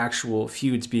used to the actual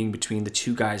feuds being between the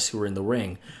two guys who are in the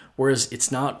ring, whereas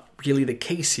it's not really the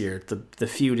case here. The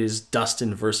feud is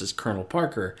Dustin versus Colonel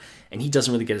Parker, and he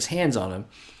doesn't really get his hands on him.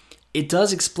 It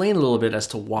does explain a little bit as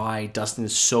to why Dustin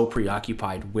is so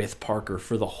preoccupied with Parker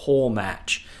for the whole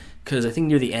match. Because I think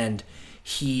near the end,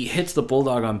 he hits the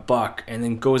Bulldog on Buck and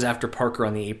then goes after Parker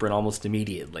on the apron almost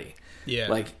immediately.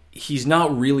 Yeah. He's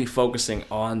not really focusing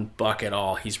on Buck at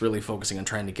all. He's really focusing on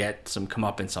trying to get some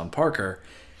comeuppance on Parker.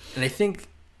 And I think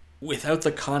without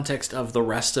the context of the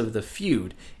rest of the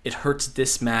feud, it hurts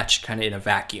this match kind of in a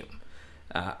vacuum.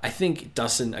 I think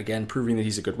Dustin, again, proving that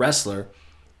he's a good wrestler.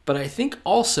 But I think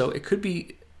also it could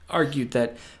be argued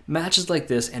that matches like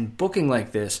this and booking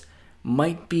like this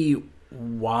might be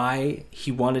why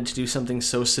he wanted to do something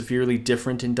so severely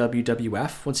different in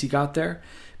WWF once he got there,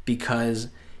 because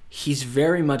he's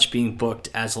very much being booked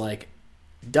as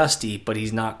Dusty, but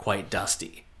he's not quite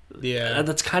Dusty. Yeah,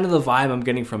 that's kind of the vibe I'm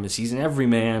getting from this. He's an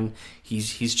everyman.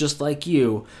 He's just like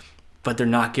you, but they're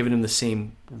not giving him the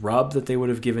same rub that they would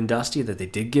have given Dusty, that they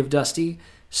did give Dusty.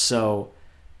 So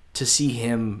to see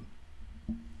him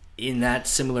in that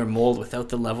similar mold without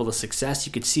the level of success,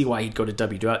 you could see why he'd go to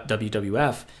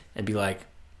WWF and be like,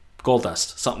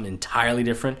 Goldust, something entirely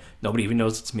different. Nobody even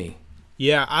knows it's me.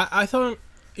 Yeah, I thought,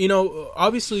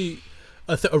 obviously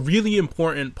a really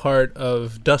important part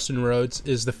of Dustin Rhodes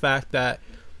is the fact that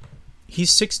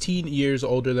he's 16 years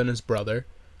older than his brother.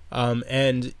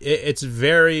 And it's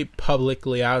very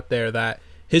publicly out there that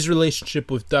his relationship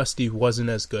with Dusty wasn't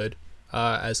as good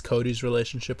as Cody's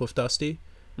relationship with Dusty.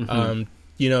 Mm-hmm.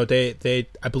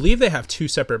 I believe they have 2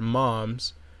 separate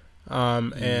moms.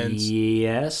 And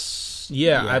yes.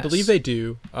 I believe they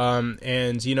do.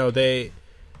 It's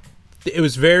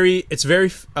very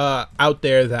out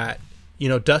there that,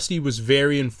 Dusty was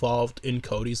very involved in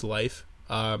Cody's life.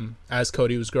 As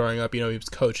Cody was growing up, he was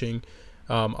coaching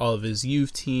all of his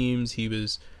youth teams. He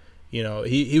was,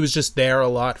 he was just there a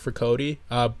lot for Cody,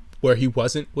 where he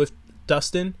wasn't with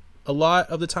Dustin a lot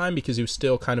of the time because he was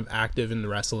still kind of active in the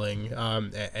wrestling,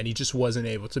 and he just wasn't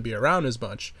able to be around as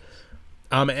much.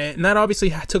 And that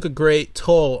obviously took a great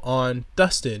toll on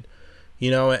Dustin,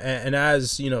 and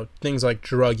as, things like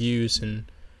drug use and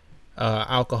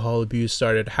alcohol abuse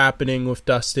started happening with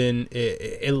Dustin,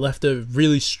 it left a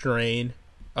real strain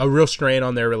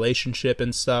on their relationship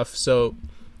and stuff. So,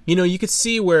 you could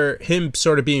see where him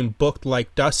sort of being booked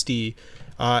like Dusty,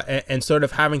 and sort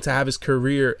of having to have his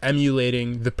career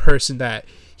emulating the person that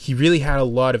he really had a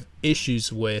lot of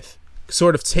issues with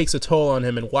sort of takes a toll on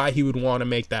him, and why he would want to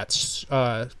make that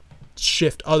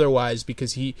shift otherwise,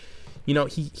 because he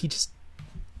just,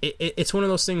 it's one of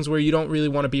those things where you don't really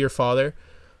want to be your father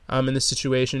in this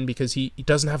situation, because he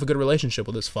doesn't have a good relationship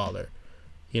with his father,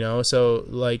 so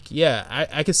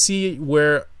I could see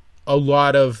where a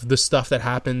lot of the stuff that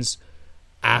happens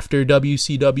after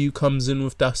WCW comes in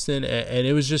with Dustin, and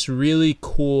it was just really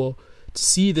cool to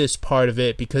see this part of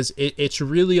it, because it's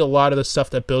really a lot of the stuff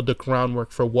that build the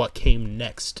groundwork for what came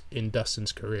next in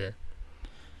Dustin's career.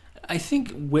 I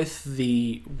think with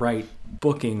the right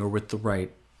booking or with the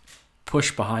right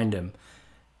push behind him,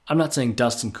 I'm not saying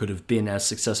Dustin could have been as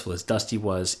successful as Dusty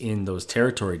was in those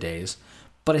territory days,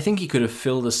 but I think he could have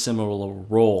filled a similar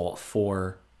role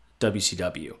for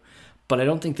WCW. But I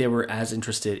don't think they were as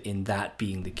interested in that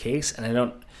being the case,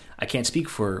 and I can't speak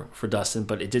for Dustin,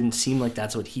 but it didn't seem like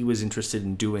that's what he was interested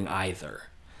in doing either.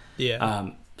 Yeah.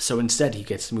 So instead, he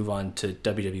gets to move on to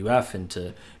WWF and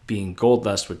to being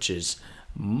Goldust, which is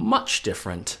much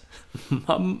different,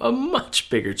 a much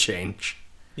bigger change.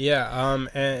 Yeah.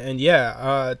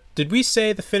 Did we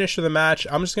say the finish of the match?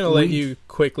 I'm just gonna let you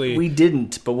quickly. We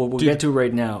didn't, but we'll get to it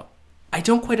right now. I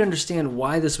don't quite understand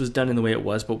why this was done in the way it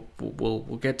was, but we'll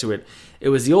get to it. It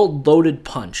was the old loaded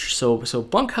punch. So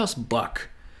Bunkhouse Buck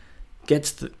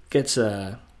gets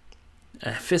a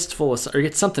fistful of, or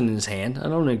gets something in his hand. I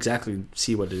don't exactly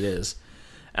see what it is.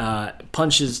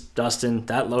 Punches Dustin.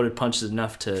 That loaded punch is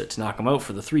enough to knock him out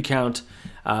for the 3 count.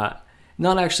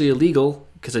 Not actually illegal,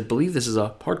 because I believe this is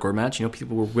a hardcore match. You know,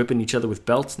 people were whipping each other with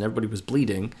belts and everybody was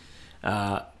bleeding.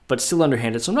 But still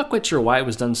underhanded. So I'm not quite sure why it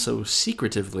was done so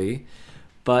secretively.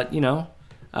 But,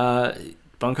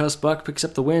 Bunkhouse Buck picks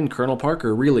up the win. Colonel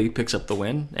Parker really picks up the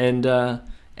win and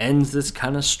ends this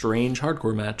kind of strange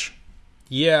hardcore match.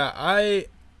 Yeah,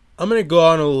 I'm going to go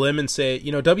on a limb and say,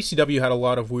 WCW had a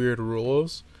lot of weird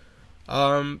rules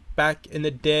back in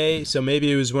the day. So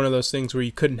maybe it was one of those things where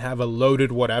you couldn't have a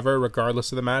loaded whatever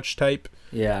regardless of the match type.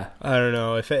 Yeah. I don't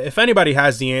know. If anybody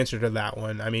has the answer to that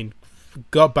one, I mean,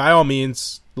 go by all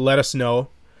means, let us know,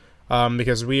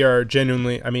 because we are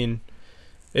genuinely,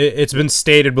 it's been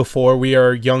stated before, we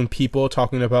are young people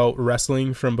talking about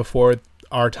wrestling from before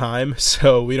our time,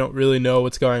 so we don't really know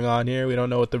what's going on here. We don't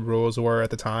know what the rules were at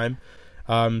the time.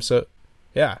 So,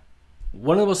 yeah.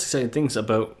 One of the most exciting things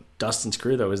about Dustin's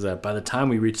career, though, is that by the time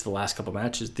we reach the last couple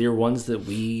matches, they're ones that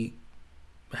we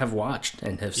have watched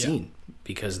and have seen,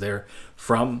 because they're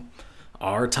from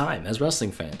our time as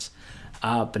wrestling fans.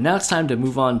 But now it's time to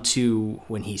move on to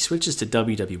when he switches to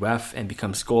WWF and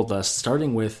becomes Goldust,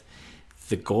 starting with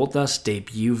the Goldust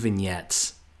debut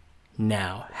vignettes.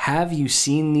 Now, have you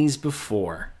seen these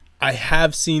before? I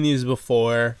have seen these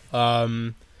before.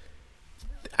 I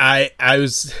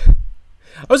was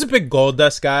a big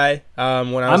Goldust guy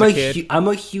when I was a kid. I'm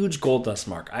a huge Goldust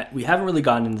mark. We haven't really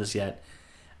gotten into this yet.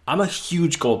 I'm a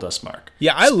huge Goldust mark.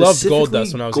 Yeah, I loved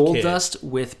Goldust when I was a kid. Goldust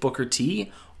with Booker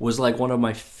T was like one of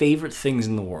my favorite things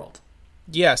in the world.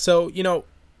 Yeah, so,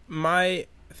 my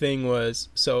thing was,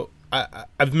 so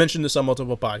I've mentioned this on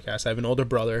multiple podcasts. I have an older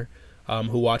brother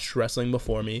who watched wrestling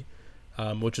before me,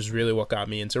 which is really what got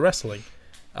me into wrestling.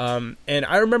 And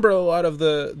I remember a lot of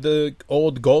the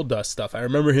old Goldust stuff. I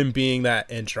remember him being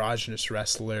that androgynous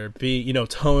wrestler,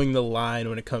 towing the line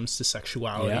when it comes to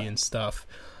sexuality and stuff.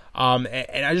 And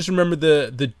I just remember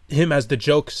the him as the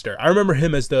jokester. I remember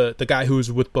him as the guy who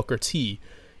was with Booker T.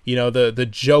 The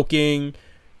joking,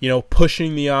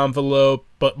 pushing the envelope,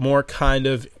 but more kind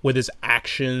of with his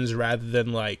actions rather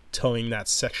than like towing that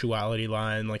sexuality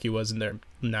line like he was in the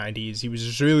 90s. He was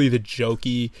just really the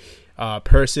jokey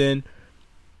person.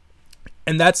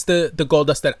 And that's the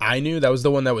Goldust that I knew. That was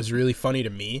the one that was really funny to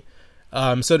me.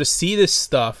 So to see this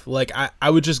stuff, like I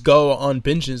would just go on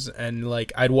binges and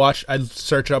like I'd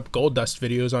search up Goldust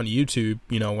videos on YouTube,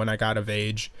 when I got of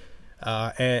age.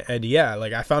 And yeah,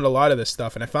 like I found a lot of this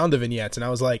stuff and I found the vignettes and I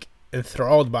was like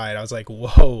enthralled by it. I was like,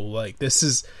 whoa, like this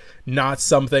is not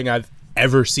something I've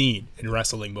ever seen in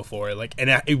wrestling before. Like,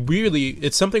 and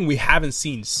it's something we haven't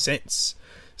seen since.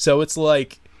 So it's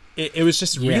like, it was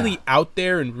just really out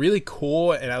there and really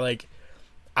cool. And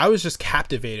I was just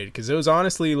captivated because it was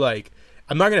honestly like,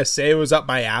 I'm not going to say it was up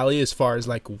my alley as far as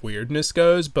like weirdness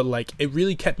goes, but like it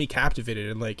really kept me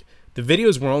captivated. And like the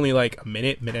videos were only like a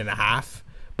minute and a half,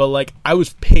 but like I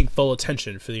was paying full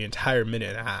attention for the entire minute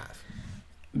and a half.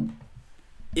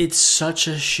 It's such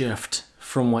a shift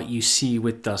from what you see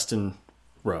with Dustin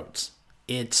Rhodes.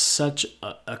 It's such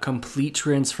a complete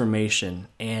transformation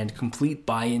and complete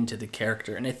buy-in to the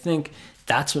character. And I think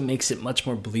that's what makes it much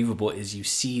more believable is you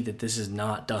see that this is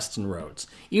not Dustin Rhodes.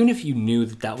 Even if you knew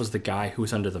that was the guy who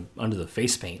was under the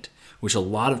face paint, which a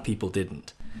lot of people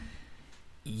didn't,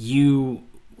 you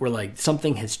were like,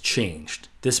 something has changed.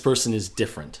 This person is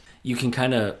different. You can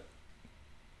kind of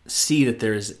see that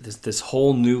there's this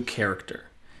whole new character.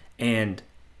 And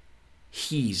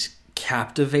he's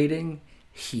captivating.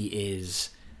 He is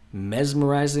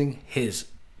mesmerizing. His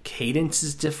cadence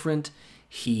is different.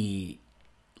 He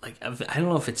like, I don't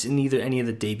know if it's in either any of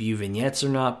the debut vignettes or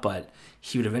not, but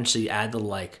he would eventually add the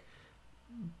like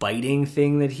biting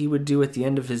thing that he would do at the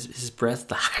end of his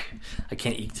breath. I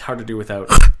can't. It's hard to do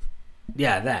without.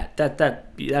 Yeah,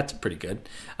 that's pretty good.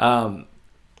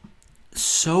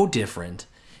 So different.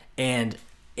 And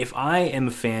if I am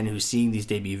a fan who's seeing these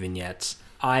debut vignettes,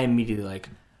 I immediately like,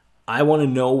 I want to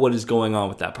know what is going on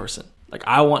with that person. Like,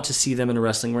 I want to see them in a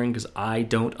wrestling ring because I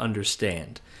don't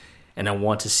understand, and I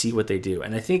want to see what they do.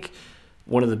 And I think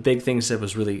one of the big things that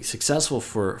was really successful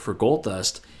for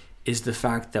Goldust is the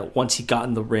fact that once he got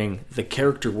in the ring, the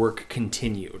character work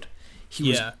continued. He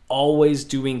was always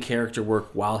doing character work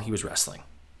while he was wrestling.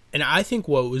 And I think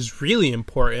what was really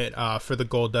important for the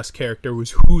Goldust character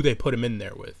was who they put him in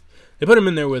there with. They put him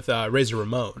in there with Razor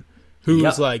Ramon, who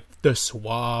was like the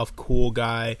suave, cool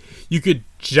guy. You could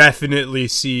definitely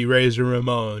see Razor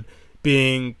Ramon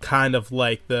being kind of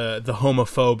like the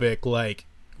homophobic, like,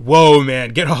 whoa, man,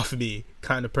 get off of me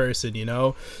kind of person, you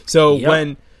know? So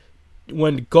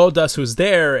when Goldust was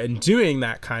there and doing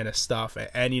that kind of stuff,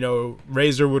 and, you know,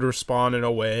 Razor would respond in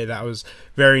a way that was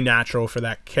very natural for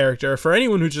that character. For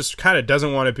anyone who just kind of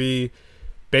doesn't want to be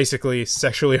basically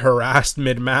sexually harassed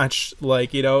mid-match,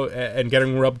 like, you know, and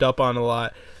getting rubbed up on a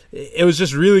lot, it was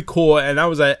just really cool. And that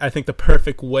was, I think, the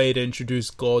perfect way to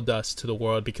introduce Goldust to the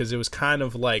world, because it was kind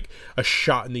of like a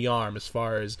shot in the arm as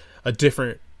far as a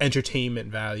different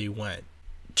entertainment value went.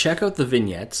 Check out the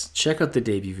vignettes, check out the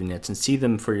debut vignettes, and see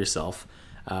them for yourself.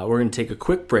 We're going to take a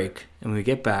quick break, and when we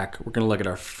get back, we're going to look at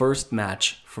our first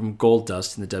match from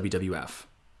Goldust in the WWF.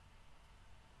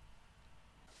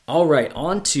 All right,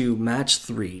 on to match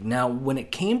 3. Now, when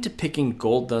it came to picking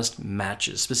Goldust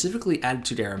matches, specifically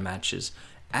Attitude Era matches,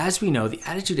 as we know, the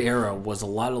Attitude Era was a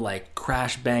lot of like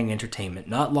crash bang entertainment,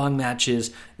 not long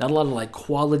matches, not a lot of like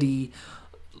quality,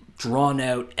 drawn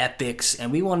out epics,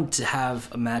 and we wanted to have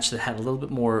a match that had a little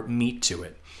bit more meat to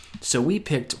it. So we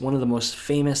picked one of the most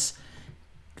famous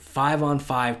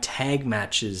 5-on-5 tag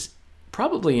matches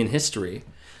probably in history,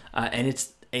 and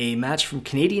it's a match from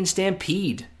Canadian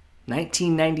Stampede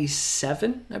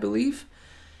 1997, I believe.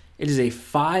 It is a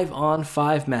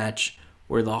 5-on-5 match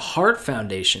where the Hart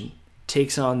Foundation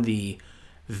takes on the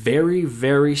very,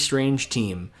 very strange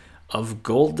team of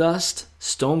Goldust,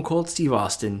 Stone Cold Steve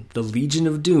Austin, the Legion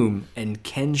of Doom, and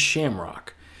Ken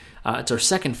Shamrock. It's our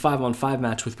second 5-on-5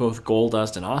 match with both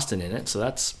Goldust and Austin in it, so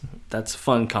that's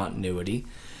fun continuity.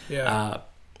 Yeah.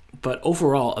 But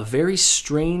overall, a very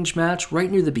strange match right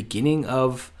near the beginning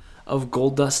of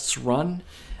Goldust's run.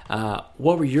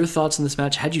 What were your thoughts on this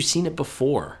match? Had you seen it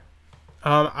before?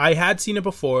 I had seen it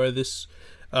before. This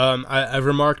I've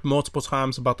remarked multiple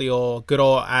times about the good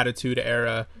old Attitude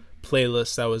Era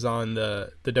playlist that was on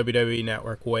the WWE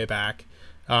Network way back.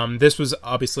 This was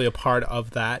obviously a part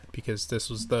of that, because this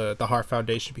was the Hart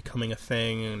Foundation becoming a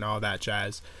thing and all that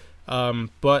jazz.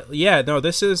 But yeah, no,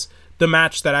 this is the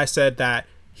match that I said that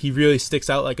he really sticks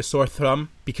out like a sore thumb,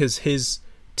 because his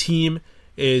team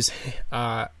is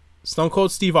Stone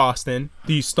Cold Steve Austin,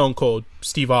 the Stone Cold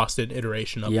Steve Austin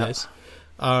iteration of this.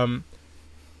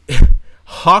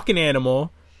 Hawk and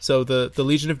Animal, so the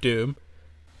Legion of Doom,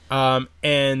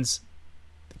 and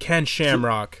Ken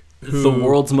Shamrock, the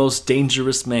world's most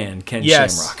dangerous man, Ken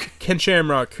Shamrock. Ken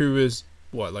Shamrock, who is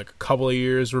like a couple of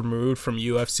years removed from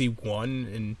UFC 1,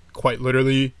 and quite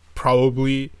literally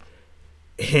probably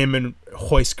him and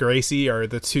Royce Gracie are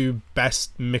the two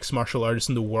best mixed martial artists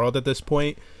in the world at this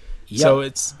point. Yep. So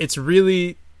it's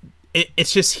really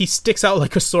it's just, he sticks out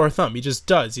like a sore thumb. He just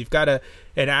does. You've got an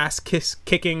ass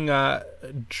kicking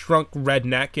drunk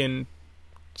redneck in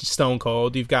Stone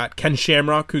Cold. You've got Ken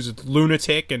Shamrock, who's a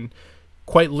lunatic and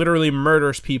quite literally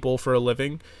murders people for a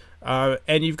living.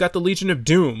 And you've got the Legion of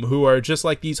Doom, who are just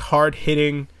like these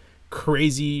hard-hitting,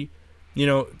 crazy,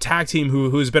 tag team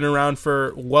who's been around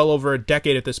for well over a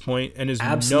decade at this point and is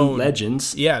absolute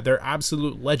legends. Yeah, they're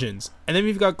absolute legends. And then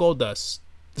we've got Goldust.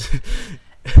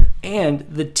 And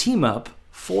the team up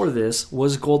for this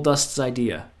was Goldust's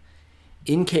idea.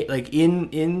 In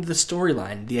the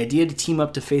storyline, the idea to team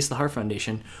up to face the Hart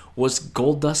Foundation was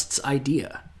Goldust's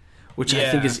idea, which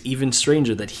I think is even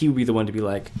stranger, that he would be the one to be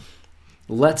like,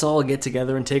 let's all get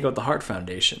together and take out the Hart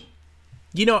Foundation.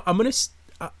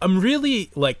 I'm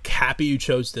really happy you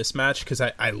chose this match, because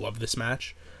I love this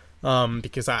match,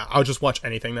 because I'll just watch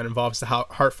anything that involves the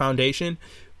Hart Foundation.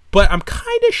 But I'm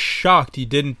kind of shocked you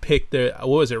didn't pick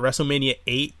WrestleMania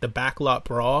 8, the Backlot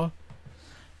Brawl.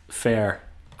 Fair.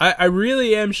 I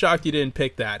really am shocked you didn't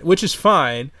pick that, which is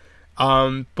fine.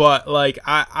 But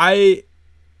I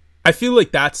feel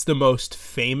like that's the most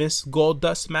famous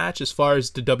Goldust match as far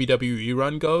as the WWE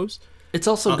run goes. It's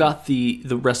also got the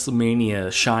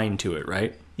WrestleMania shine to it,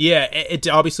 right? Yeah, it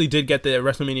obviously did get the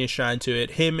WrestleMania shine to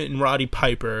it. Him and Roddy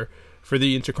Piper for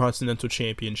the Intercontinental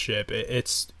Championship.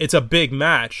 It's a big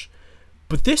match.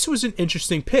 But this was an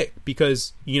interesting pick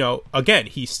because, again,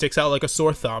 he sticks out like a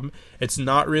sore thumb. It's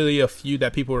not really a feud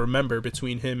that people remember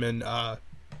between him and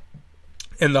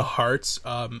the Harts.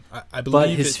 I believe. But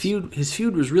his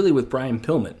feud was really with Brian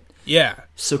Pillman. Yeah.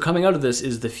 So coming out of this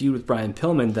is the feud with Brian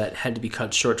Pillman that had to be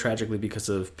cut short tragically because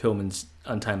of Pillman's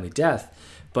untimely death.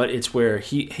 But it's where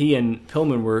he and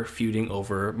Pillman were feuding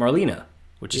over Marlena,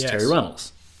 which is Terry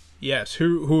Runnels. Yes,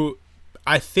 who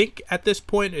I think at this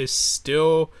point is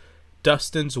still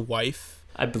Dustin's wife.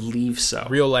 I believe so.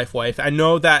 Real life wife. I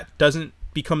know that doesn't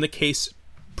become the case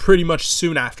pretty much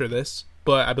soon after this,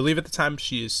 but I believe at the time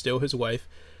she is still his wife.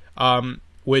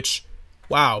 Which,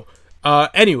 wow.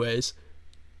 Anyways,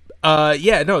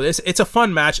 it's a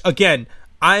fun match. Again,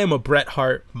 I am a Bret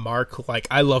Hart mark. Like,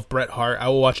 I love Bret Hart. I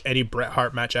will watch any Bret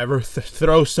Hart match ever.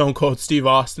 Throw Stone Cold Steve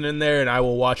Austin in there, and I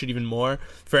will watch it even more.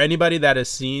 For anybody that has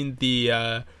seen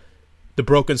the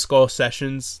Broken Skull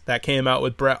sessions that came out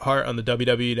with Bret Hart on the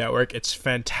WWE Network, it's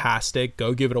fantastic.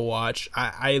 Go give it a watch.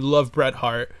 I love Bret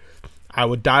Hart. I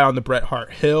would die on the Bret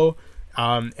Hart hill.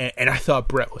 And I thought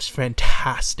Bret was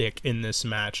fantastic in this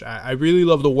match. I really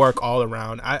love the work all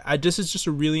around. This is just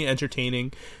a really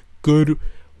entertaining, good,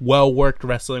 well-worked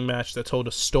wrestling match that told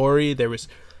a story. There was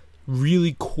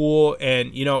really cool,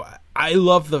 and I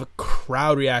love the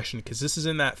crowd reaction because this is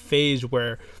in that phase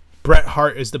where Bret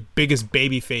Hart is the biggest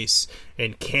babyface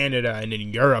in Canada and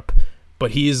in Europe, but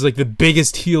he is like the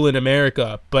biggest heel in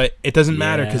America. But it doesn't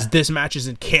matter because this match is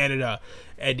in Canada,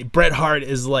 and Bret Hart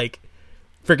is like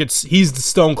freaking, he's the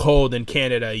Stone Cold in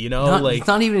Canada, It's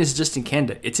not even just in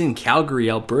Canada. It's in Calgary,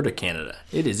 Alberta, Canada.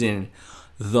 It is in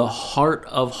the heart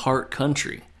of Hart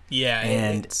country. Yeah,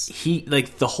 and he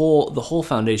the whole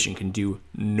foundation can do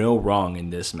no wrong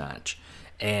in this match.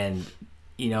 And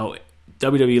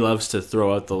WWE loves to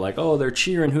throw out the they're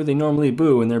cheering who they normally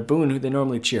boo and they're booing who they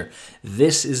normally cheer.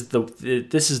 This is the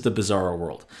Bizarro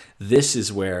world. This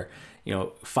is where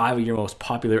 5 of your most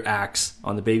popular acts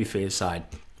on the babyface side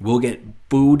will get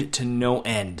booed to no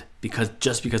end because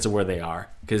of where they are.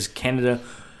 Because Canada,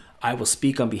 I will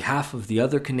speak on behalf of the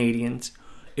other Canadians.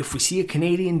 If we see a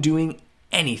Canadian doing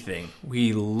anything,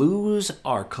 we lose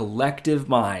our collective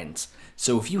minds.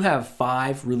 So if you have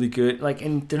 5 really good,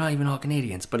 and they're not even all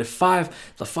Canadians, but if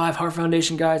the 5 Hart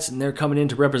Foundation guys and they're coming in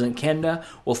to represent Canada,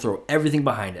 we'll throw everything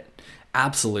behind it.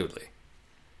 Absolutely.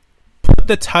 Put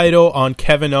the title on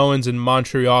Kevin Owens in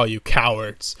Montreal, you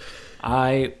cowards.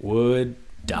 I would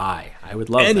die. I would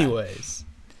love that.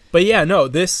 But yeah, no,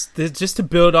 this just to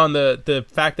build on the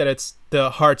fact that it's the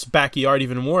Hart's backyard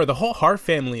even more, the whole Hart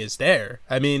family is there.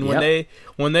 I mean,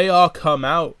 when they all come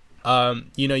out,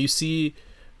 you see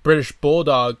British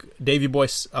Bulldog Davey Boy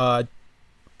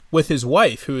with his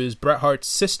wife, who is Bret Hart's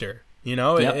sister.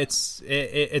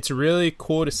 It's really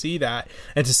cool to see that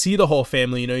and to see the whole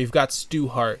family. You've got Stu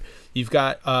Hart, you've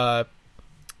got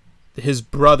his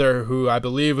brother, who I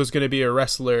believe was going to be a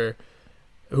wrestler.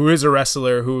 Who is a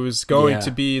wrestler who's going to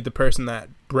be the person that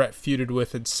Bret feuded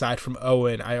with aside from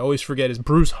Owen. I always forget his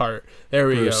Bruce Hart. There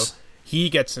we go. He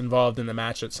gets involved in the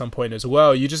match at some point as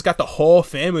well. You just got the whole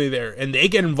family there, and they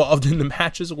get involved in the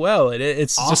match as well.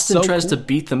 It's Austin just so tries cool. to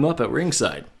beat them up at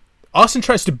ringside. Austin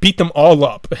tries to beat them all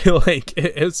up.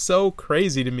 It's so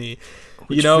crazy to me.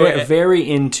 Very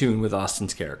in tune with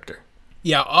Austin's character.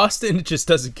 Yeah, Austin just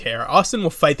doesn't care. Austin will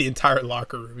fight the entire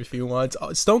locker room if he wants.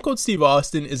 Stone Cold Steve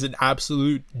Austin is an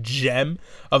absolute gem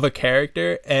of a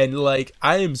character, and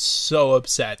I am so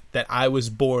upset that I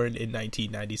was born in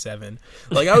 1997.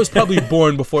 I was probably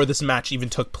born before this match even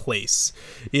took place.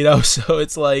 So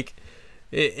it's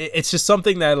it's just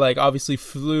something that obviously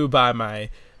flew by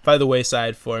the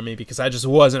wayside for me because I just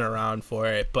wasn't around for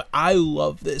it. But I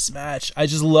love this match. I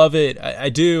just love it. I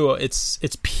do. It's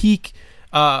peak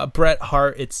Bret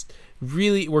Hart. It's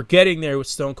really, we're getting there with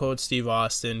Stone Cold Steve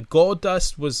Austin.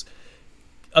 Goldust was,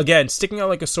 again, sticking out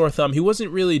like a sore thumb. He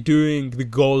wasn't really doing the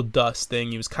Goldust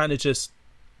thing. He was kind of just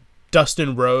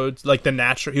Dustin Rhodes, the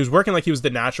natural. He was working like he was the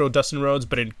natural Dustin Rhodes,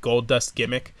 but in Goldust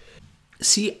gimmick.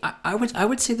 See, I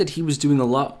would say that he was doing a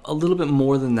little bit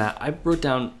more than that. I wrote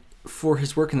down for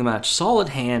his work in the match, solid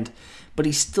hand, but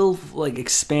he's still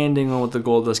expanding on what the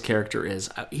Goldust character is.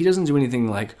 He doesn't do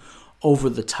anything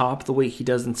over the top the way he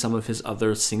does in some of his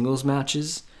other singles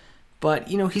matches, but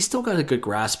he's still got a good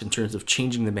grasp in terms of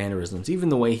changing the mannerisms. Even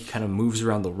the way he kind of moves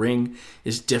around the ring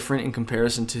is different in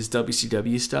comparison to his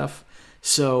WCW stuff.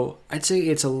 So I'd say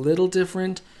it's a little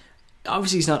different.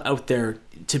 Obviously he's not out there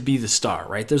to be the star,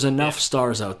 right? There's enough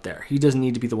stars out there. He doesn't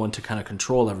need to be the one to kind of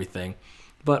control everything.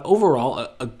 But overall,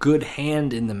 a good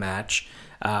hand in the match.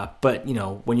 But, you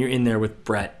know, when you're in there with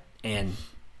Bret and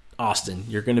Austin,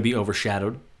 you're going to be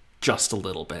overshadowed just a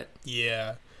little bit.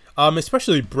 Yeah.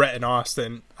 Especially Bret and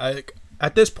Austin.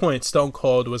 At this point, Stone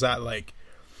Cold was at, like,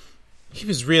 he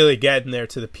was really getting there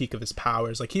to the peak of his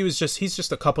powers. Like, he's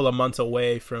just a couple of months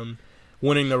away from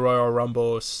winning the Royal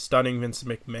Rumble, stunning Vince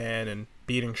McMahon, and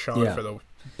beating Shawn for the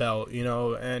belt, you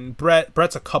know. And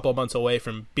Bret's a couple months away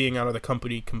from being out of the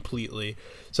company completely.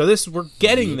 So we're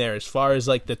getting there as far as,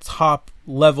 like, the top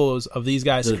levels of these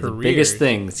guys' careers. The biggest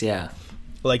things, yeah.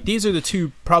 Like, these are the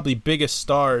two probably biggest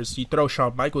stars. You throw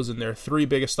Shawn Michaels in there, 3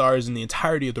 biggest stars in the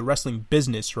entirety of the wrestling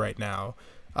business right now.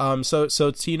 So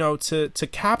it's, you know, to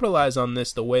capitalize on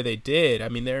this the way they did. I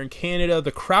mean, they're in Canada.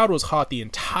 The crowd was hot the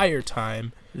entire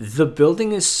time. The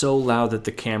building is so loud that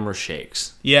the camera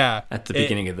shakes. Yeah. At the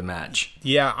beginning of the match.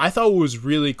 Yeah, I thought what was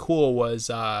really cool was,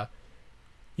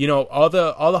 you know, all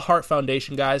the Hart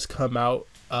Foundation guys come out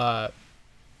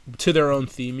to their own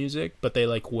theme music, but they,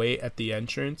 like, wait at the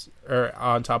entrance or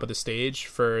on top of the stage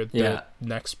for the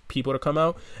next people to come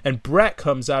out. And Bret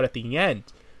comes out at the end.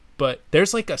 But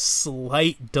there's, like, a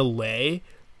slight delay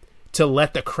to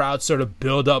let the crowd sort of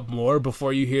build up more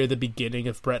before you hear the beginning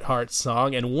of Bret Hart's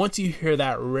song. And once you hear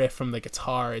that riff from the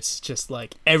guitar, it's just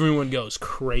like everyone goes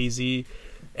crazy.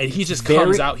 And he just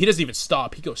comes out. He doesn't even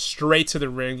stop. He goes straight to the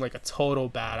ring like a total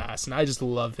badass. And I just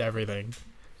loved everything.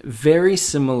 Very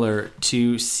similar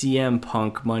to CM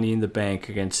Punk Money in the Bank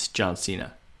against John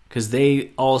Cena. Because they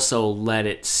also let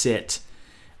it sit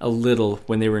a little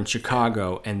when they were in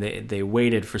Chicago, and they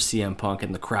waited for CM Punk,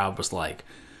 and the crowd was like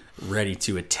ready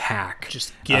to attack.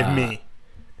 Just give me.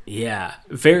 Yeah,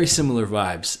 very similar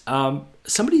vibes.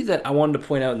 Somebody that I wanted to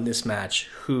point out in this match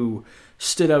who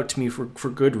stood out to me for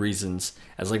good reasons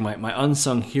as like my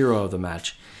unsung hero of the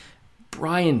match,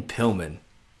 Brian Pillman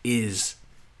is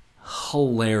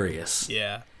hilarious.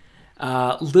 Yeah.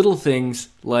 Little things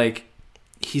like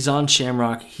he's on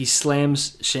Shamrock. He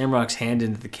slams Shamrock's hand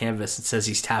into the canvas and says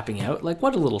he's tapping out. Like,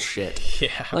 what a little shit.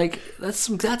 Yeah. Like,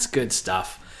 that's good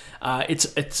stuff.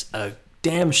 It's a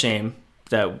damn shame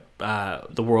that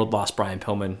the world lost Brian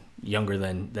Pillman younger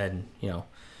than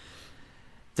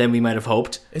we might have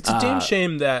hoped. It's a damn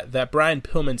shame that Brian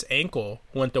Pillman's ankle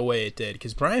went the way it did,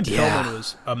 because Brian Pillman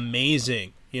was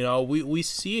amazing. You know, we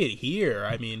see it here.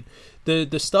 I mean,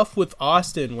 the stuff with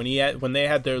Austin when they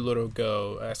had their little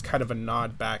go as kind of a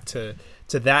nod back to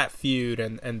that feud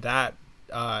and that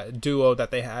duo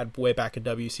that they had way back in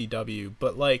WCW.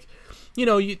 But, like, you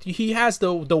know, he has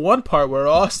the one part where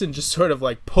Austin just sort of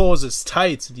like pulls his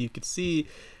tights, and you could see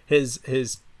his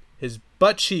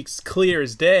butt cheeks clear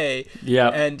as day. Yeah.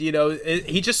 And, you know,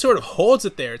 he just sort of holds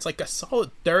it there. It's like a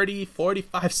solid 30,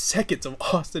 45 seconds of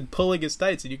Austin pulling his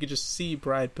tights, and you can just see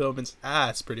Brian Pillman's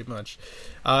ass pretty much.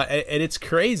 And it's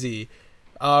crazy.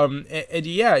 And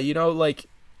yeah, you know, like,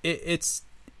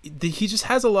 he just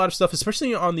has a lot of stuff,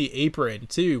 especially on the apron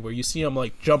too, where you see him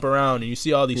like jump around and you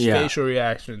see all these facial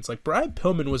reactions. Like, Brian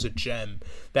Pillman was a gem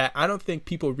that I don't think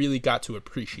people really got to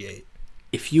appreciate.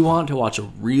 If you want to watch a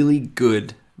really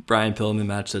good Brian Pillman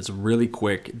match that's really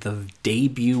quick, the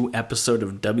debut episode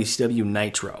of WCW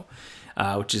Nitro,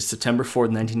 which is September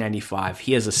 4th, 1995,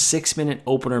 he has a 6-minute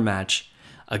opener match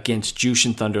against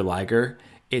Jushin Thunder Liger.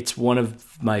 It's one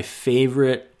of my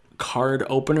favorite card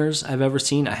openers I've ever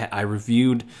seen. I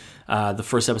reviewed the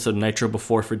first episode of Nitro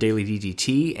before for Daily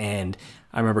DDT, and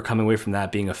I remember coming away from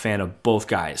that being a fan of both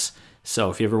guys. So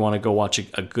if you ever want to go watch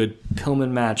a good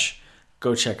Pillman match,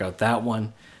 go check out that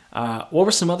one. What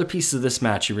were some other pieces of this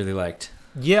match you really liked?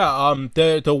 Yeah,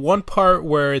 the one part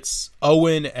where it's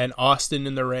Owen and Austin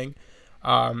in the ring,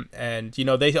 and, you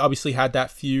know, they obviously had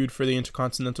that feud for the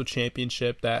Intercontinental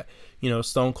Championship that, you know,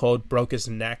 Stone Cold broke his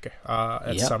neck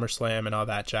at SummerSlam and all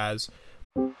that jazz.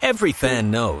 Every fan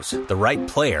knows the right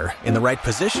player in the right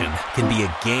position can be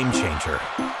a game changer.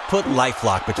 Put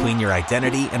LifeLock between your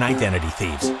identity and identity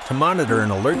thieves to monitor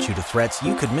and alert you to threats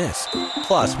you could miss.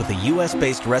 Plus, with a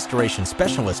U.S.-based restoration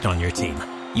specialist on your team,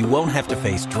 you won't have to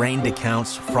face drained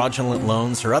accounts, fraudulent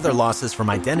loans, or other losses from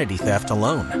identity theft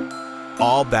alone.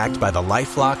 All backed by the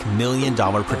LifeLock $1 Million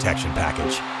Protection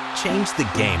Package. Change the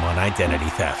game on identity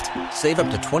theft. Save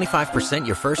up to 25%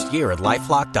 your first year at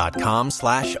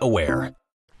LifeLock.com/aware.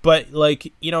 But,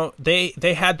 like, you know, they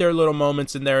had their little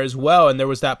moments in there as well, and there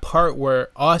was that part where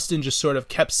Austin just sort of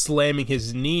kept slamming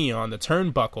his knee on the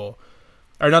turnbuckle,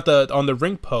 or not on the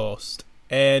ring post,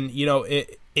 and, you know,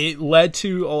 it led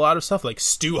to a lot of stuff. Like,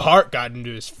 Stu Hart got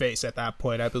into his face at that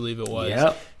point, I believe it was.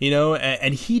 Yep. You know,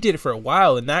 and he did it for a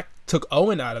while, and that took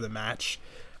Owen out of the match.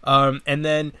 And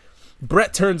then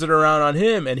Bret turns it around on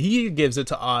him, and he gives it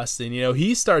to Austin. You know,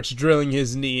 he starts drilling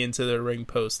his knee into the ring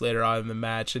post later on in the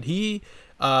match, and he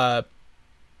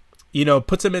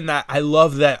puts him in that. I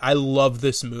love that. I love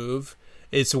this move.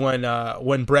 It's when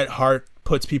Bret Hart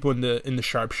puts people in the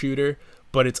sharpshooter,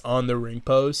 but it's on the ring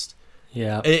post.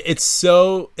 Yeah. It's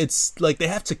like they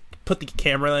have to put the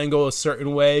camera angle a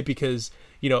certain way because,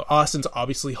 Austin's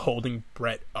obviously holding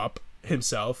Bret up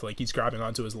himself. Like, he's grabbing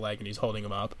onto his leg and he's holding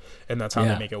him up, and that's how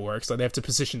they make it work. So they have to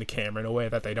position the camera in a way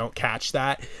that they don't catch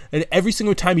that. And every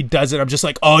single time he does it, I'm just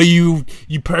like, oh, you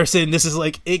person, this is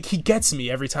like, he gets me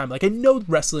every time. Like, I know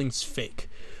wrestling's fake,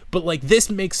 but like, this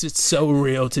makes it so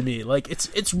real to me. Like,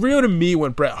 it's real to me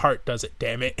when Bret Hart does it,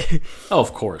 damn it. Oh,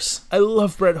 of course. I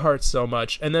love Bret Hart so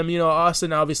much. And then,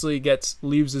 Austin obviously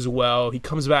leaves as well. He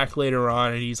comes back later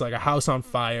on and he's like a house on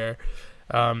fire.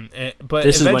 But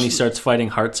this is when he starts fighting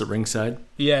Hearts at ringside.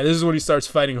 Yeah, this is when he starts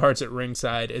fighting Hearts at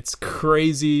ringside. It's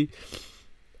crazy.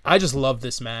 I just love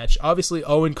this match. Obviously,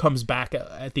 Owen comes back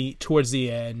towards the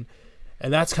end,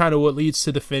 and that's kind of what leads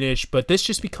to the finish. But this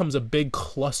just becomes a big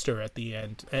cluster at the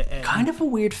end. And kind of a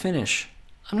weird finish.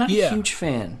 I'm not a huge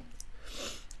fan.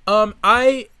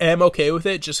 I am okay with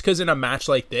it just because in a match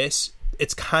like this,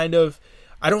 it's kind of.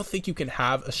 I don't think you can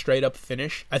have a straight up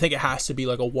finish. I think it has to be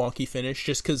like a wonky finish,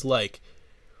 just because like.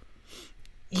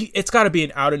 It's got to be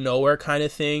an out of nowhere kind of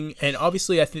thing, and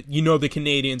obviously, I think the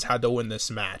Canadians had to win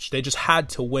this match. They just had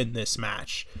to win this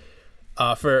match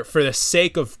for the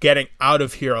sake of getting out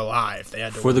of here alive. They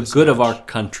had to for the good of our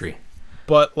country.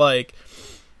 But like,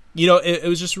 it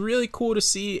was just really cool to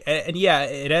see, and yeah,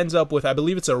 it ends up with, I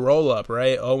believe it's a roll up,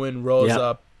 right? Owen rolls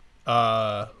up.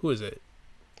 Who is it?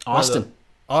 Austin.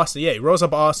 Austin, yeah, he rolls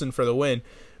up Austin for the win.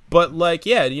 But, like,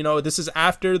 yeah, this is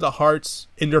after the Harts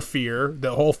interfere,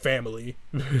 the whole family.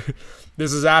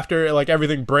 This is after, like,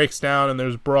 everything breaks down and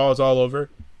there's brawls all over.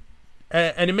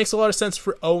 And it makes a lot of sense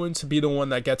for Owen to be the one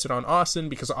that gets it on Austin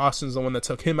because Austin's the one that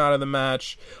took him out of the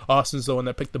match. Austin's the one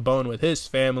that picked the bone with his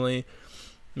family.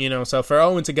 So for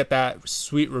Owen to get that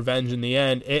sweet revenge in the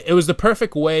end, it was the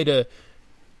perfect way to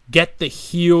get the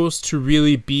heels to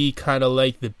really be kind of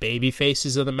like the baby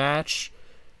faces of the match.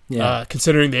 Yeah.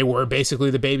 Considering they were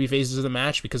basically the baby faces of the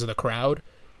match because of the crowd.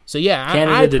 So yeah,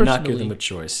 Canada did not give them a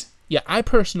choice. Yeah, I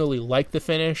personally like the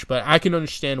finish, but I can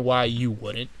understand why you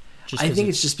wouldn't. I think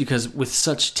it's just because with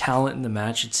such talent in the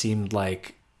match, it seemed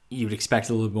like you'd expect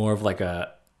a little more of like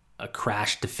a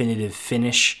crash definitive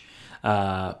finish.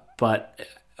 But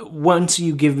once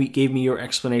you gave me your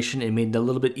explanation, it made it a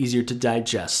little bit easier to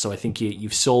digest. So I think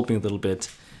you've sold me a little bit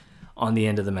on the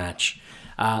end of the match.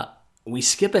 We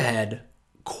skip ahead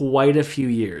quite a few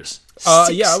years.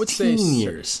 Yeah, I would say 16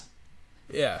 years.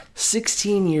 Yeah.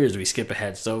 16 years we skip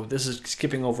ahead. So this is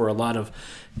skipping over a lot of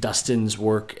Dustin's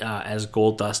work as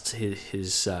Goldust,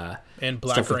 his and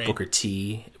Black stuff Rain. with Booker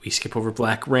T. We skip over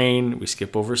Black Rain. We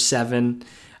skip over Seven.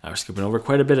 We're skipping over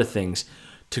quite a bit of things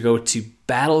to go to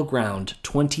Battleground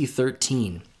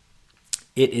 2013.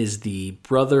 It is the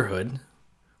Brotherhood,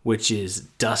 which is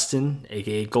Dustin,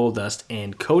 a.k.a. Goldust,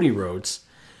 and Cody Rhodes,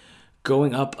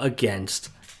 going up against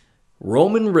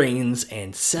Roman Reigns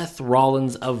and Seth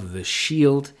Rollins of The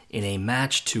Shield in a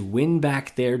match to win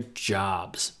back their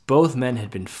jobs. Both men had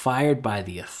been fired by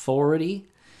the Authority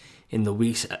in the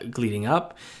weeks leading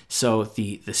up. So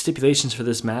the stipulations for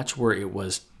this match were it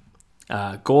was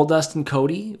Goldust and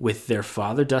Cody with their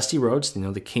father, Dusty Rhodes,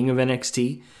 the king of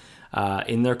NXT,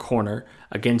 in their corner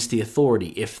against the Authority.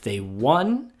 If they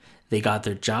won, they got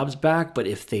their jobs back, but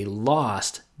if they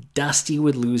lost, Dusty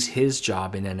would lose his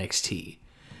job in NXT.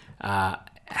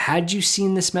 Had you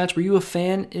seen this match? Were you a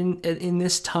fan in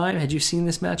this time? Had you seen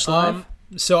this match live?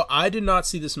 So I did not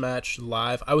see this match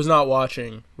live. I was not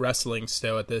watching wrestling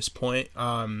still at this point.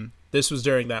 This was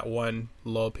during that one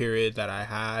lull period that I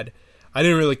had. I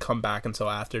didn't really come back until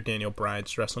after Daniel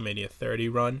Bryan's WrestleMania 30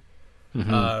 run.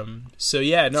 Mm-hmm. So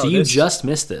you just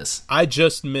missed this. I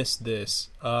just missed this.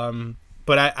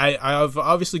 But I've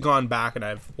obviously gone back and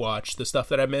I've watched the stuff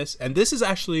that I missed. And this is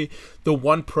actually the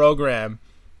one program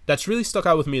that's really stuck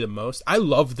out with me the most. I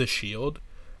love The Shield.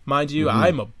 Mind you,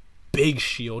 I'm a big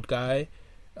Shield guy.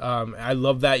 I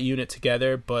love that unit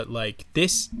together. But like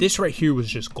this right here was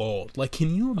just gold. Like,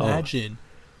 can you imagine?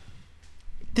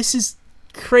 This is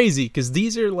crazy because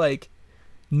these are like,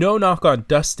 no knock on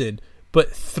Dustin,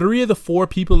 but 4 of the 5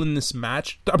 people involved in this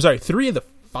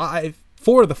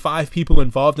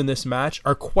match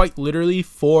are quite literally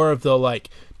 4 of the like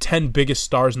 10 biggest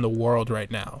stars in the world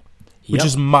right now, which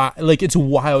is it's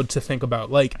wild to think about.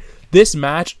 Like, this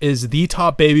match is the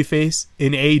top babyface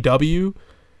in AEW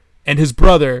and his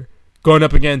brother going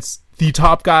up against the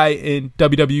top guy in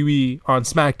WWE on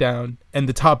SmackDown and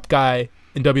the top guy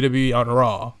in WWE on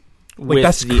Raw. Like,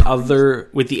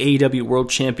 with the AEW World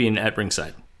Champion at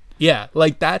ringside. Yeah,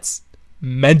 like, that's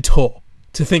mental.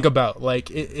 to think about. Like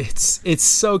it's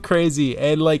so crazy,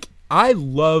 and like I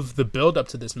love the build up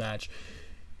to this match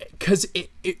because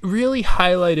it really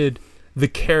highlighted the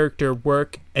character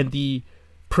work and the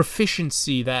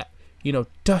proficiency that, you know,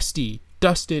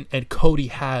 Dustin and Cody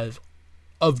have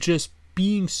of just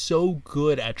being so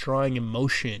good at drawing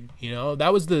emotion. You know,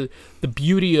 that was the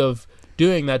beauty of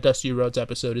doing that Dusty Rhodes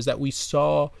episode, is that we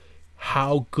saw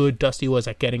how good Dusty was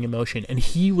at getting emotion, and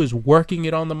he was working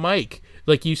it on the mic.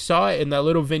 Like you saw it in that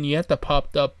little vignette that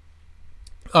popped up,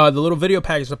 the little video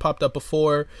package that popped up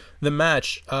before the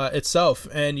match itself,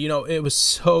 and you know, it was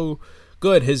so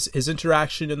good. His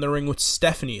interaction in the ring with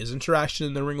Stephanie, his interaction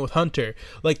in the ring with Hunter,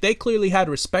 like they clearly had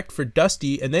respect for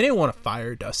Dusty, and they didn't want to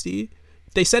fire Dusty.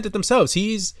 They said it themselves.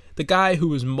 He's the guy who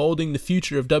was molding the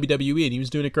future of WWE, and he was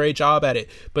doing a great job at it.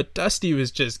 But Dusty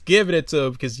was just giving it to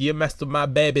him because you messed with my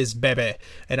babies, baby,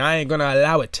 and I ain't gonna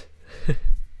allow it.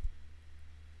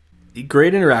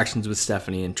 Great interactions with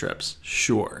Stephanie and Trips,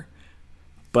 sure,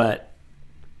 but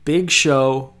Big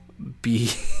Show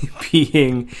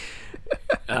being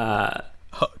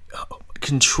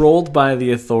controlled by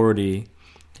the Authority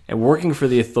and working for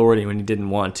the Authority when he didn't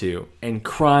want to, and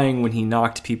crying when he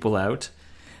knocked people out.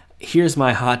 Here's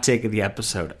my hot take of the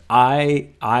episode. I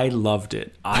loved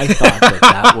it. I thought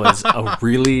that was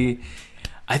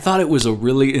I thought it was a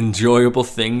really enjoyable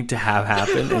thing to have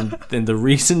happen, and the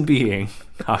reason being,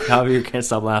 Javier can't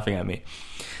stop laughing at me.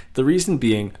 The reason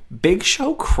being, Big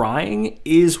Show crying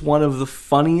is one of the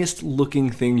funniest looking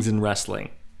things in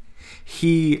wrestling.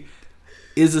 He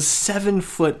is a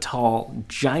 7-foot-tall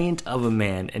giant of a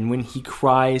man, and when he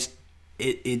cries,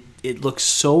 it looks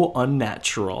so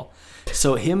unnatural.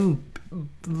 So him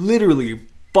literally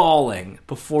bawling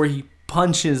before he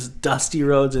punches Dusty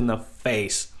Rhodes in the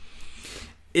face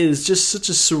is just such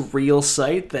a surreal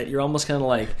sight that you're almost kind of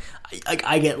like,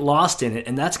 I get lost in it.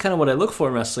 And that's kind of what I look for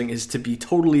in wrestling, is to be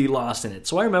totally lost in it.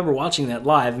 So I remember watching that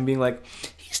live and being like,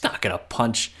 he's not going to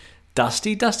punch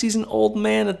Dusty. Dusty's an old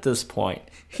man at this point.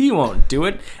 He won't do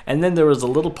it. And then there was a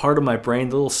little part of my brain,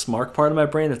 the little smart part of my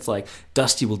brain that's like,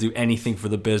 Dusty will do anything for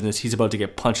the business. He's about to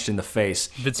get punched in the face.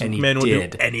 Vince and McMahon will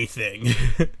do anything.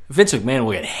 Vince McMahon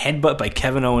will get headbutt by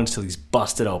Kevin Owens till he's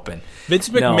busted open. Vince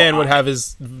McMahon would have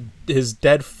his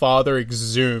dead father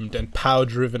exhumed and POW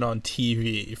driven on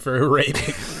TV for a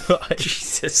rating.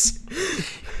 Jesus.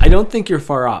 I don't think you're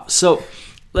far off. So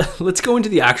let's go into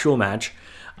the actual match.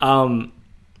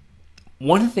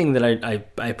 One thing that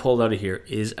I pulled out of here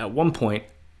is, at one point,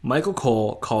 Michael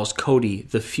Cole calls Cody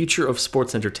the future of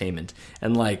sports entertainment.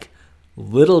 And, like,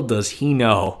 little does he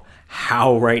know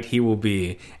how right he will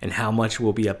be and how much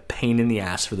will be a pain in the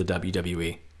ass for the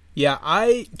WWE. Yeah,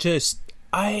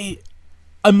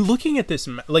 I'm looking at this,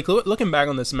 like, looking back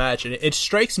on this match, and it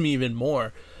strikes me even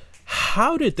more.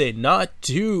 How did they not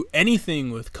do anything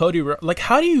with Cody? Like,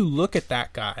 how do you look at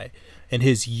that guy and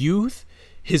his youth,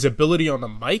 his ability on the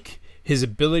mic, his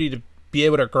ability to be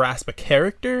able to grasp a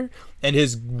character, and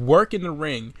his work in the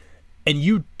ring, and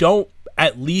you don't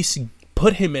at least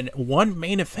put him in one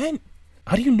main event?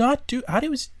 How do you not do?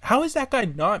 How is that guy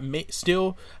not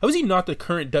still? How is he not the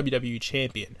current WWE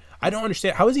champion? I don't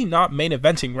understand. How is he not main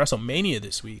eventing WrestleMania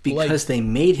this week? Because they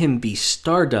made him be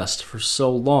Stardust for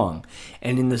so long,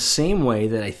 and in the same way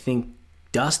that I think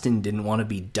Dustin didn't want to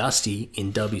be Dusty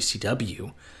in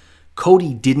WCW,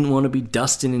 Cody didn't want to be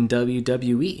Dustin in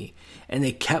WWE, and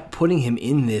they kept putting him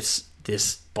in this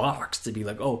box to be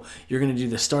like, oh, you're going to do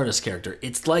the Stardust character.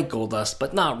 It's like Goldust,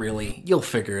 but not really. You'll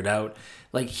figure it out.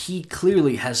 Like, he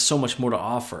clearly has so much more to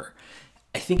offer.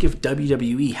 I think if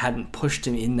WWE hadn't pushed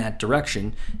him in that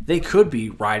direction, they could be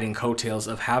riding coattails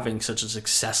of having such a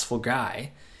successful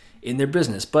guy in their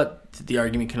business. But the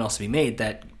argument can also be made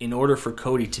that in order for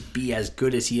Cody to be as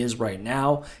good as he is right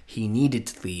now, he needed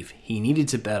to leave. He needed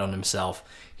to bet on himself.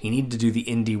 He needed to do the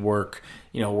indie work,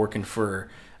 working for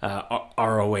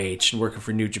ROH and working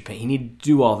for New Japan. He needed to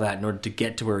do all that in order to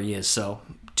get to where he is. So,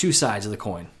 two sides of the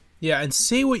coin. Yeah, and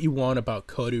say what you want about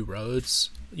Cody Rhodes.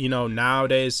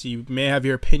 Nowadays you may have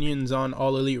your opinions on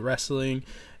All Elite Wrestling,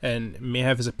 and may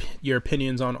have your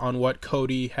opinions on what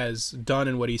Cody has done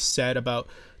and what he's said about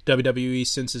WWE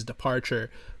since his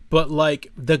departure. But,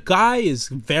 like, the guy is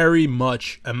very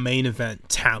much a main event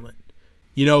talent.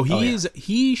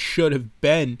 He should have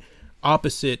been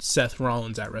opposite Seth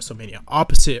Rollins at WrestleMania,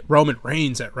 opposite Roman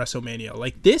Reigns at WrestleMania.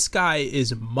 Like, this guy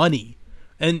is money.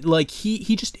 And, like,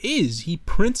 he just is. He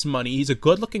prints money. He's a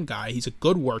good-looking guy. He's a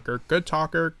good worker, good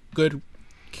talker, good,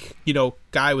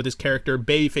 guy with his character,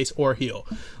 babyface or heel.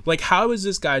 Like, how is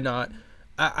this guy not?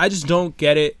 I just don't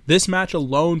get it. This match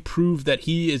alone proved that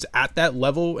he is at that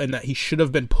level and that he should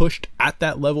have been pushed at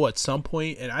that level at some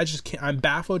point. And I just can't. I'm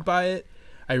baffled by it.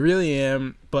 I really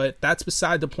am. But that's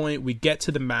beside the point. We get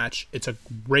to the match. It's a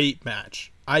great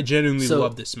match. I genuinely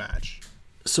love this match.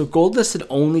 So Goldust had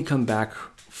only come back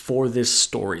for this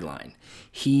storyline.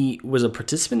 He was a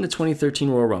participant in the 2013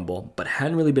 Royal Rumble, but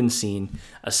hadn't really been seen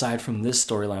aside from this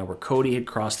storyline where Cody had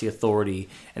crossed the Authority,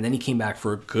 and then he came back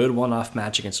for a good one-off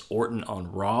match against Orton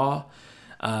on Raw,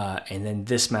 and then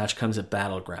this match comes at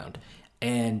Battleground.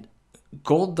 And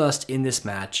Goldust in this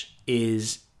match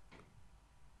is,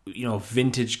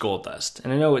 vintage Goldust.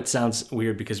 And I know it sounds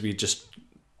weird because we've just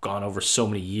gone over so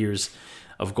many years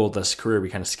of Goldust's career. We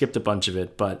kind of skipped a bunch of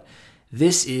it, but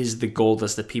this is the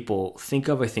Goldust that people think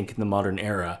of, I think, in the modern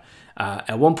era.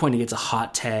 At one point, he gets a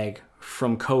hot tag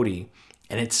from Cody,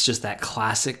 and it's just that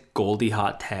classic Goldie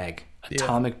hot tag.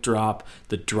 Atomic drop,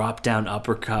 the drop-down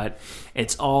uppercut.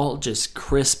 It's all just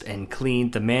crisp and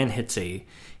clean. The man hits a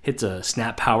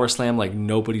snap power slam like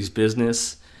nobody's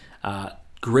business.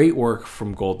 Great work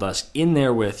from Goldust. In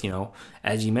there with,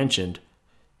 as you mentioned,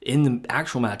 in the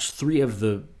actual match, 3 of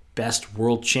the best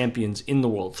world champions in the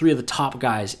world, 3 of the top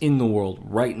guys in the world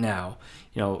right now.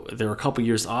 They're a couple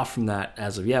years off from that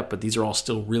as of yet, but these are all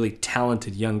still really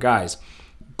talented young guys.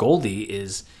 Goldie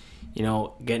is,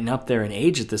 getting up there in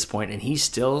age at this point, and he's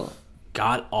still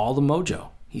got all the mojo.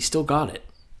 He's still got it.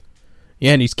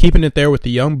 Yeah, and he's keeping it there with the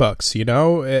Young Bucks. He's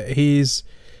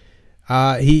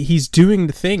doing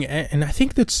the thing, and I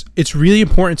think it's really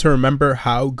important to remember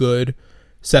how good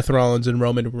Seth Rollins and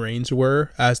Roman Reigns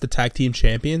were as the tag team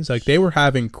champions. Like, they were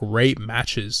having great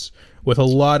matches with a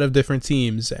lot of different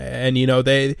teams, and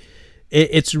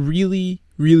it's really,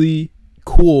 really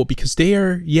cool because they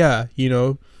are,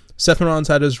 Seth Rollins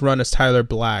had his run as Tyler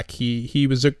Black. He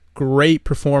was a great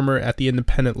performer at the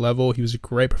independent level. He was a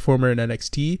great performer in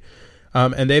NXT,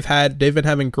 and they've been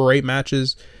having great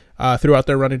matches throughout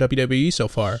their run in WWE so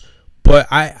far. But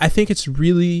I think it's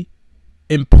really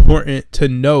important to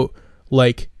note,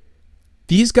 like,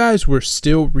 these guys were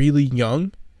still really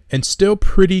young and still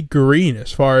pretty green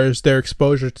as far as their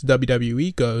exposure to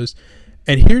WWE goes.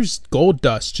 And here's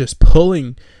Goldust just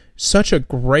pulling such a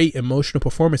great emotional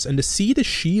performance. And to see the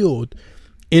Shield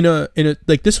in a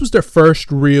like, this was their first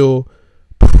real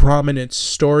prominent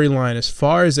storyline as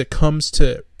far as it comes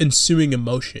to ensuing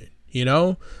emotion,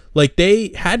 Like, they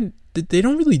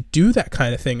don't really do that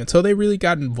kind of thing until they really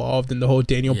got involved in the whole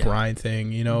Daniel Bryan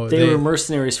thing. They were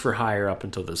mercenaries for hire up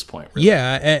until this point. Really.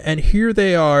 Yeah, and here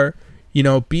they are,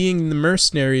 being the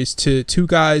mercenaries to 2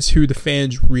 guys who the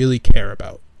fans really care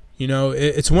about.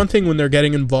 It's one thing when they're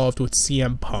getting involved with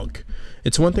CM Punk.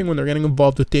 It's one thing when they're getting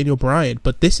involved with Daniel Bryan.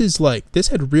 But this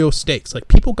had real stakes. Like,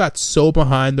 people got so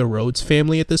behind the Rhodes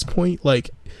family at this point. Like,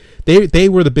 they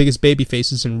were the biggest baby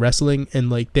faces in wrestling, and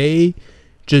like, they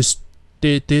just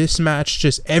did this match.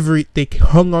 They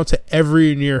hung on to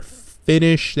every near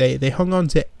finish. They hung on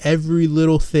to every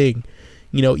little thing.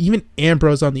 Even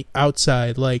Ambrose on the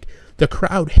outside, like, the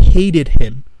crowd hated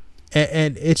him,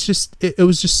 and it's just it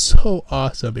was just so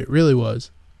awesome. It really was.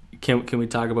 Can we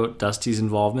talk about Dusty's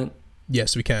involvement?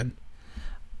 Yes, we can.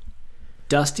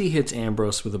 Dusty hits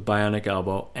Ambrose with a bionic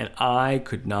elbow, and I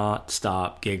could not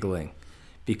stop giggling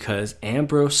because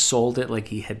Ambrose sold it like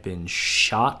he had been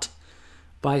shot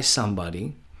by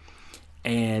somebody,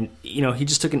 and he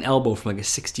just took an elbow from like a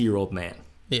 60-year-old man.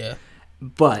 Yeah.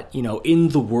 But in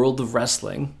the world of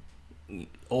wrestling,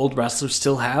 old wrestlers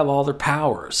still have all their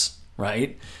powers,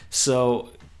 right?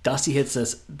 So Dusty hits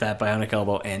that bionic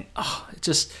elbow, and it's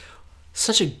just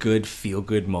such a good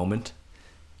feel-good moment.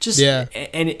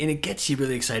 And it gets you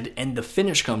really excited, and the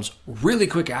finish comes really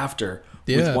quick after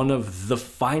with one of the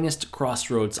finest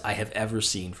crossroads I have ever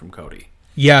seen from Cody.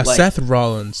 Yeah, like, Seth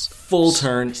Rollins. Full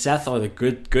turn. Seth on a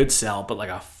good sell, but like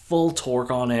a full torque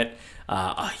on it.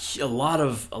 A lot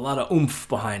of oomph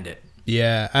behind it.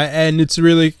 Yeah, and it's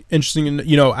really interesting.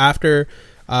 After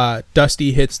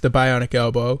Dusty hits the bionic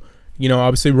elbow,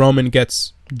 obviously Roman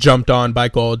gets jumped on by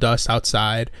Goldust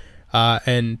outside,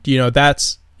 and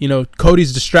that's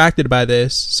Cody's distracted by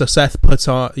this, so Seth puts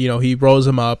on. He rolls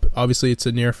him up. Obviously, it's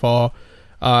a near fall.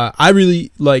 I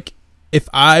really like. If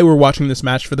I were watching this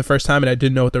match for the first time and I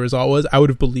didn't know what the result was, I would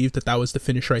have believed that was the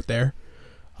finish right there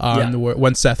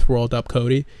when Seth rolled up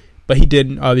Cody. But he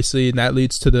didn't, obviously, and that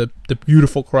leads to the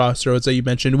beautiful crossroads that you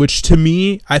mentioned, which to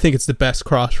me, I think it's the best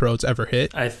crossroads ever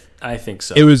hit. I think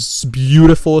so. It was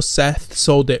beautiful. Seth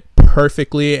sold it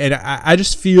perfectly, and I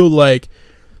just feel like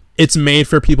it's made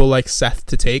for people like Seth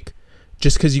to take.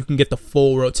 Just because you can get the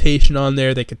full rotation on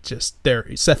there,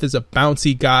 Seth is a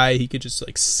bouncy guy. He could just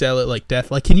like sell it like death.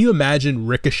 Like, can you imagine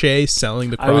Ricochet selling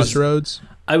the Crossroads?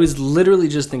 I was literally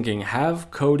just thinking,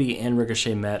 have Cody and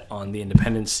Ricochet met on the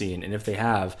independent scene? And if they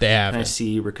have, can I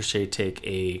see Ricochet take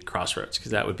a Crossroads?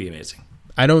 Because that would be amazing.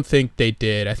 I don't think they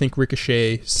did. I think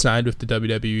Ricochet signed with the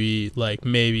WWE like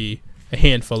maybe a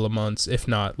handful of months, if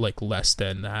not like less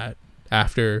than that,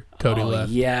 after Cody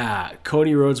left. Yeah,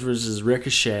 Cody Rhodes versus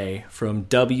Ricochet from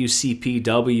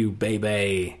WCPW,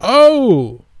 baby.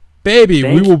 Oh, baby,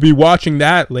 we will be watching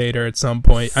that later at some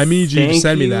point. I need you to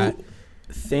send me that.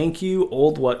 Thank you,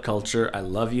 Old What Culture. I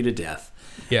love you to death.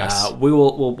 Yes,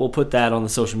 we'll put that on the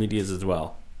social medias as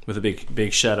well, with a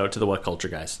big shout out to the What Culture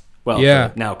guys. Well,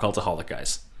 yeah, now Cultaholic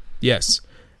guys. Yes,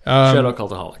 shout out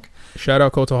Cultaholic. Shout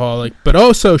out Cultaholic, but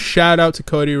also shout out to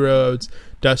Cody Rhodes,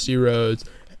 Dusty Rhodes,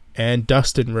 and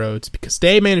Dustin Rhodes, because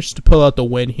they managed to pull out the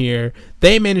win here.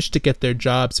 They managed to get their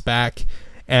jobs back,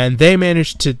 and they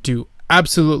managed to do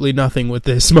absolutely nothing with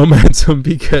this momentum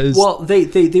because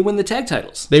they win the tag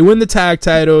titles. They win the tag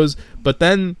titles, but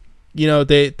then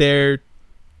they're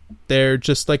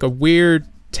just like a weird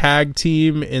tag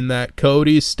team in that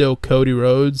Cody's still Cody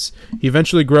Rhodes. He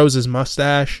eventually grows his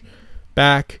mustache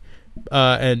back,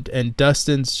 and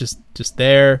Dustin's just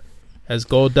there as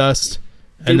Goldust.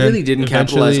 They really didn't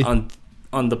capitalize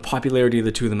on the popularity of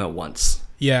the two of them at once.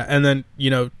 Yeah, and then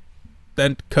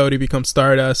then Cody becomes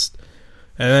Stardust,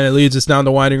 and then it leads us down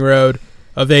the winding road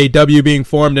of AEW being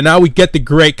formed, and now we get the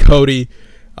great Cody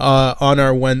on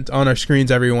our screens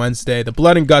every Wednesday. The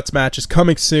Blood and Guts match is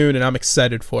coming soon, and I'm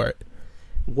excited for it.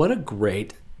 What a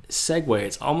great segue.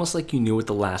 It's almost like you knew what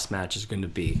the last match is going to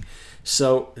be.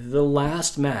 So the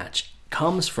last match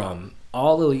comes from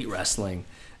All Elite Wrestling,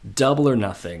 Double or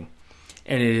Nothing,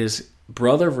 and it is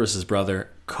brother versus brother,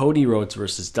 Cody Rhodes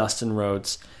versus Dustin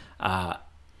Rhodes.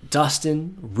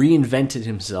 Dustin reinvented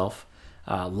himself.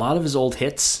 A lot of his old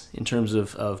hits in terms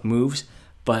of moves,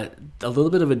 but a little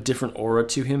bit of a different aura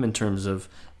to him in terms of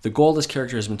the Goldust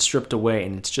character has been stripped away,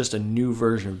 and it's just a new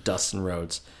version of Dustin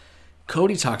Rhodes.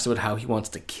 Cody talks about how he wants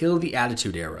to kill the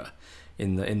Attitude Era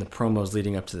in the promos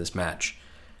leading up to this match.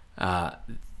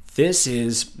 This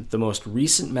is the most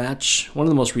recent match, one of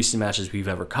the most recent matches we've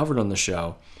ever covered on the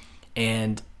show,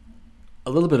 and a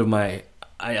little bit of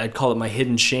I'd call it my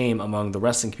hidden shame among the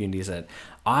wrestling community is that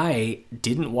I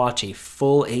didn't watch a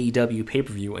full AEW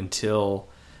pay-per-view until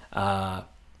what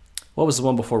was the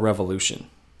one before Revolution?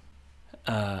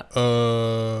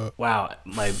 Wow,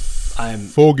 I'm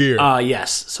Full Gear.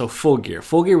 Yes, so Full Gear.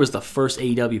 Full Gear was the first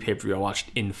AEW pay-per-view I watched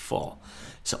in full.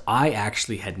 So I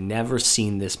actually had never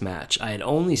seen this match. I had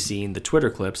only seen the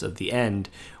Twitter clips of the end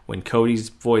when Cody's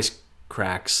voice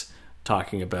cracks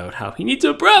talking about how he needs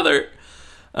a brother.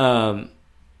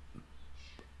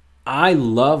 I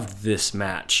loved this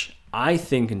match. I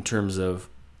think in terms of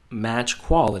match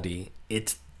quality,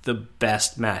 it's the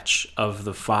best match of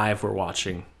the 5 we're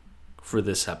watching for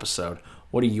this episode.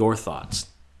 What are your thoughts?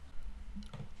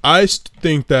 I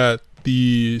think that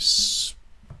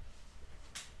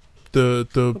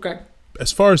okay.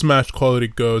 As far as match quality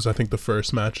goes, I think the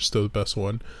first match is still the best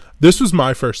one. This was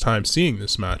my first time seeing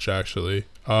this match, actually.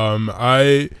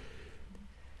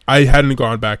 I hadn't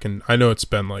gone back, and I know it's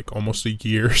been like almost a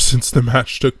year since the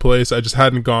match took place. I just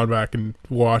hadn't gone back and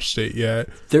watched it yet.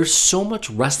 There's so much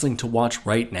wrestling to watch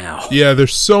right now. Yeah,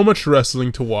 there's so much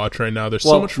wrestling to watch right now. There's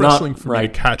so much wrestling for me to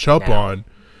catch up on.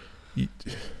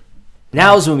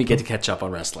 Now's when we get to catch up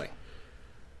on wrestling.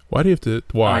 Why do you have to?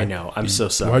 Why? I know. I'm so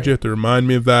sorry. Why'd you have to remind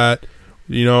me of that?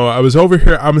 I was over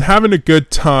here. I'm having a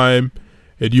good time,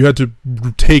 and you had to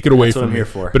take it away from me.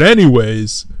 That's what I'm here for. But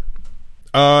anyways,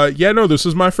 this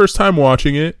was my first time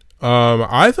watching it.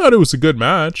 I thought it was a good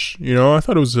match. I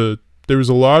thought there was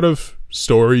a lot of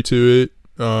story to it.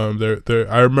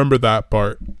 I remember that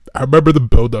part. I remember the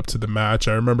build up to the match.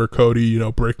 I remember Cody,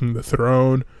 breaking the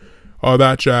throne, all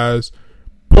that jazz.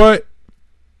 But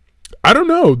I don't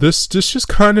know. This just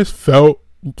kind of felt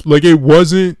like it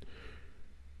wasn't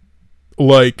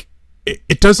like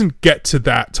it doesn't get to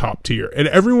that top tier. And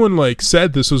everyone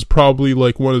said this was probably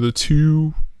one of the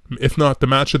 2, if not the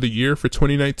match of the year for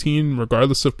 2019,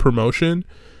 regardless of promotion.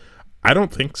 I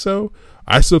don't think so.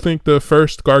 I still think the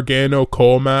first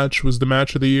Gargano-Cole match was the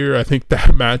match of the year. I think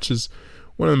that match is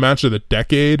one of the matches of the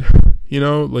decade,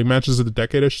 matches of the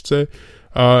decade, I should say.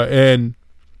 And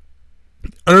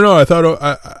I don't know.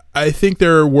 I think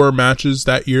there were matches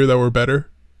that year that were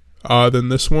better than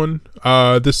this one.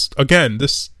 It's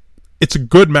a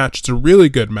good match. It's a really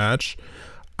good match.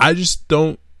 It just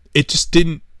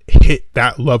didn't hit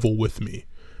that level with me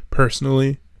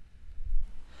personally.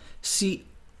 See,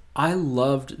 I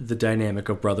loved the dynamic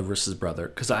of brother versus brother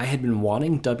because I had been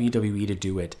wanting WWE to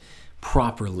do it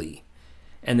properly,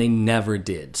 and they never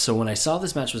did. So when I saw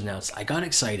this match was announced, I got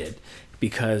excited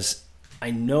because I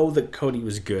know that Cody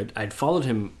was good. I'd followed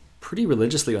him pretty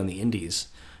religiously on the indies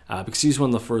because he was one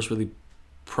of the first really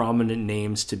prominent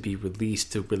names to be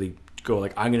released to really go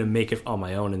like, I'm going to make it on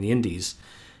my own in the indies.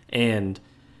 And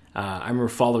I remember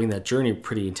following that journey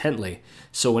pretty intently.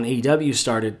 So when AEW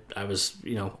started, I was,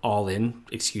 all in,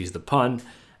 excuse the pun.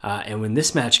 And when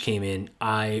this match came in,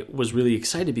 I was really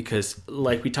excited because,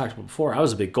 like we talked about before, I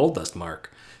was a big Goldust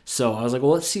mark. So I was like,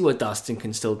 well, let's see what Dustin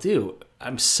can still do.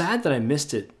 I'm sad that I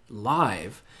missed it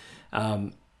live,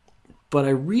 but I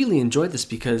really enjoyed this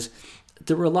because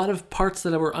there were a lot of parts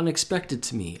that were unexpected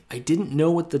to me. I didn't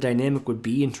know what the dynamic would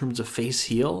be in terms of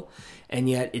face-heel, and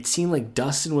yet it seemed like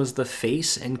Dustin was the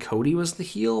face and Cody was the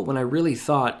heel, when I really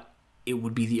thought it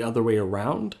would be the other way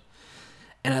around.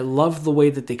 And I love the way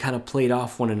that they kind of played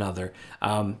off one another.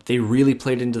 They really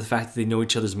played into the fact that they know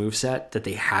each other's moveset, that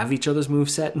they have each other's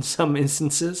moveset in some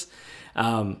instances,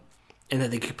 and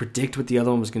that they could predict what the other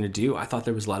one was going to do. I thought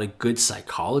there was a lot of good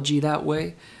psychology that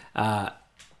way.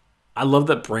 I love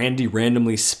that Brandy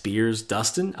randomly spears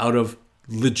Dustin out of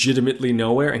legitimately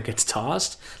nowhere and gets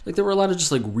tossed. Like, there were a lot of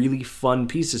just like really fun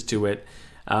pieces to it,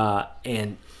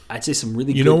 and I'd say some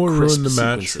really good, what crisp ruined the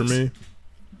match for me?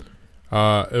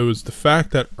 It was the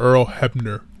fact that Earl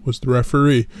Hebner was the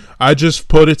referee. I just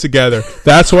put it together.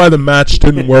 That's why the match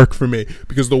didn't work for me,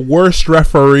 because the worst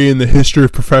referee in the history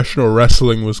of professional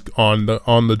wrestling was on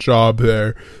the job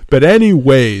there. But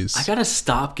anyways, I gotta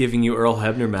stop giving you Earl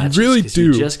Hebner matches. You really do.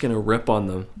 You're just gonna rip on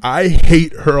them. I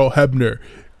hate Earl Hebner.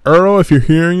 Earl, if you're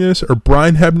hearing this, or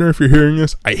Brian Hebner, if you're hearing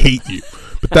this, I hate you.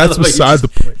 But that's beside the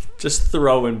point. Just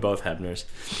throw in both Hebners.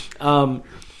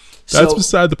 That's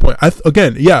beside the point.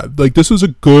 This was a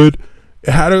good. It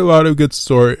had a lot of good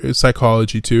story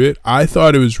psychology to it. I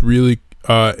thought it was really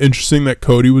interesting that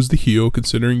Cody was the heel,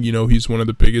 considering he's one of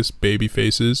the biggest baby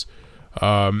faces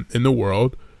in the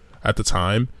world at the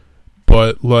time.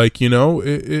 But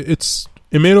it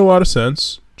made a lot of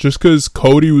sense. Just because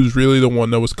Cody was really the one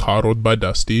that was coddled by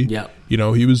Dusty. Yeah.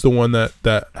 He was the one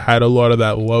that had a lot of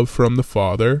that love from the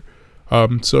father.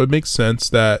 So it makes sense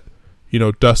that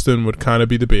Dustin would kind of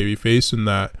be the babyface, and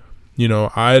that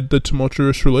I had the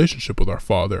tumultuous relationship with our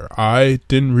father. I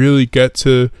didn't really get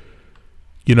to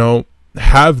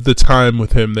have the time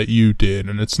with him that you did,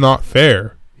 and it's not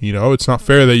fair. It's not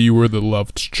fair that you were the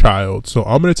loved child, so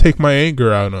I'm going to take my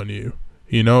anger out on you.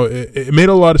 It made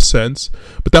a lot of sense,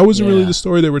 but that wasn't really the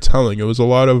story they were telling. It was a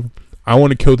lot of, I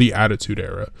want to kill the Attitude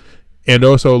Era. And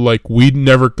also, we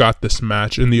never got this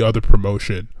match in the other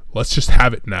promotion. Let's just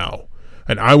have it now.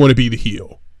 And I want to be the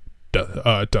heel,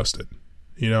 Dustin.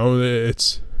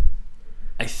 It's...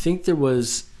 I think there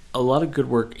was a lot of good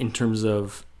work in terms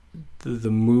of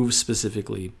the moves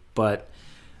specifically, but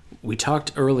we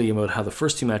talked earlier about how the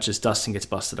first two matches, Dustin gets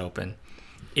busted open.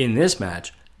 In this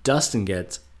match, Dustin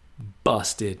gets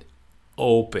busted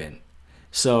open.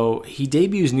 So he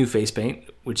debuts new face paint,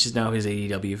 which is now his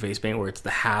AEW face paint, where it's the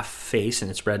half face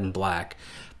and it's red and black.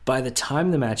 By the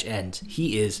time the match ends,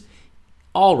 he is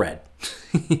all red.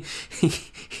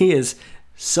 He is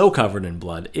so covered in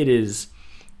blood. It is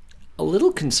a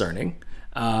little concerning,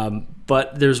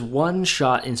 but there's one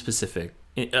shot specifically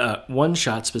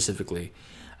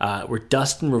where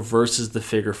Dustin reverses the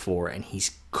figure four and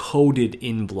he's coated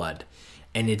in blood.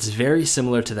 And it's very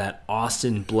similar to that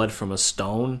Austin Blood from a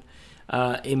Stone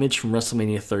image from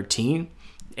WrestleMania 13.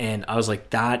 And I was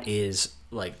like, that is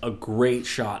like a great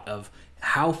shot of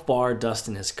how far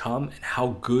Dustin has come and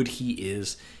how good he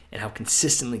is and how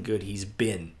consistently good he's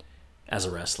been as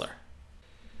a wrestler.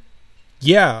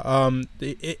 Yeah,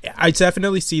 I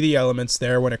definitely see the elements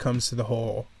there when it comes to the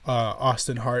whole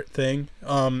Austin Hart thing.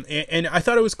 And I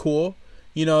thought it was cool.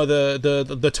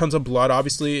 The tons of blood.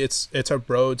 Obviously, it's a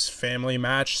Rhodes family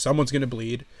match. Someone's gonna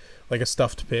bleed like a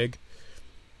stuffed pig.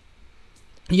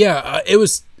 Yeah, it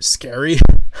was scary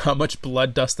how much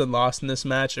blood Dustin lost in this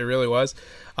match. It really was.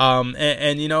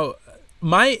 And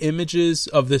my images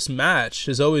of this match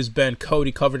has always been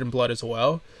Cody covered in blood as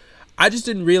well. I just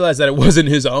didn't realize that it wasn't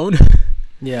his own.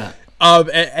 Yeah.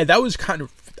 And that was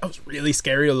really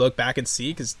scary to look back and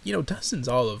see, because Dustin's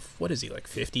all of, what is he, like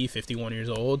 50, 51 years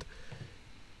old?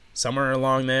 Somewhere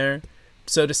along there.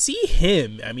 So to see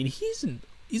him, I mean, he's an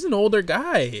older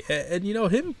guy, and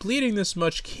him bleeding this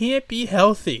much can't be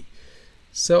healthy.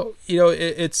 So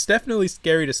it's definitely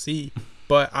scary to see.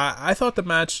 But I thought the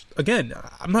match, again,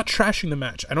 I'm not trashing the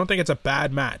match. I don't think it's a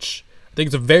bad match. I think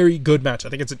it's a very good match. I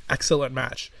think it's an excellent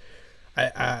match.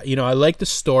 I like the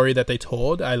story that they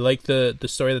told. I like the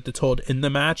story that they told in the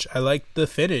match. I like the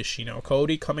finish.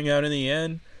 Cody coming out in the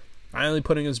end, finally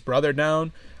putting his brother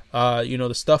down.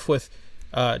 The stuff with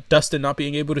Dustin not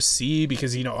being able to see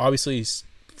because obviously he's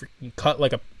freaking cut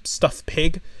like a stuffed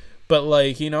pig, but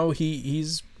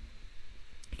he's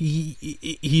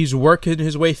working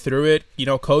his way through it.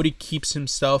 Cody keeps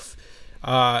himself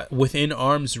within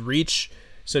arm's reach.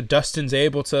 So Dustin's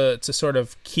able to sort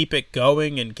of keep it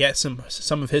going and get some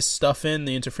of his stuff in.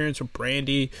 The interference with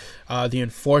Brandy, the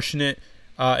unfortunate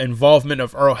involvement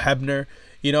of Earl Hebner.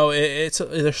 You know,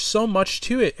 there's so much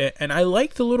to it, and I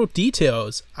like the little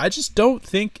details. I just don't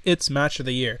think it's match of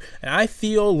the year, and I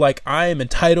feel like I am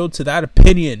entitled to that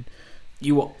opinion.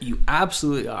 You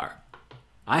absolutely are.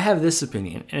 I have this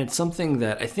opinion, and it's something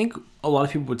that I think a lot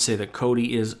of people would say that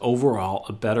Cody is overall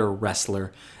a better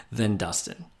wrestler than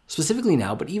Dustin. Specifically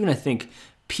now, but even I think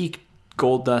peak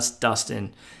Goldust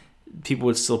Dustin, people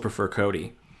would still prefer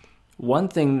Cody. One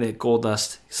thing that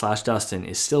Goldust / Dustin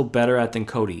is still better at than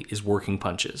Cody is working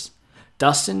punches.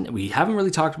 Dustin, we haven't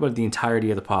really talked about the entirety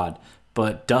of the pod,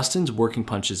 but Dustin's working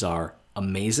punches are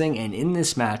amazing, and in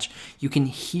this match, you can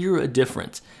hear a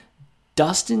difference.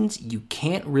 Dustin's, you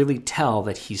can't really tell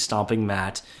that he's stomping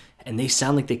Matt, and they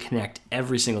sound like they connect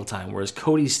every single time, whereas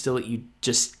Cody's still, you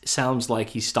just sounds like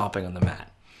he's stomping on the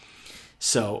mat.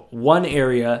 So one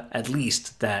area, at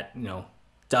least, that, you know,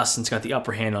 Dustin's got the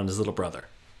upper hand on his little brother.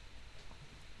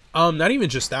 Not even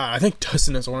just that. I think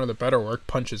Dustin has one of the better work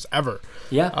punches ever.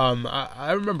 Yeah.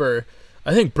 I remember,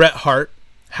 I think Bret Hart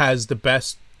has the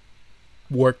best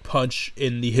work punch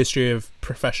in the history of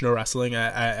professional wrestling.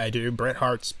 I do. Bret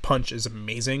Hart's punch is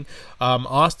amazing.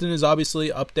 Austin is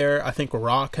obviously up there. I think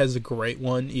Rock has a great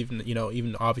one.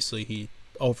 Even obviously he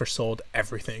oversold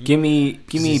everything. Give me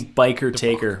Biker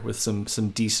Taker with some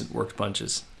decent worked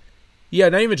punches. Yeah,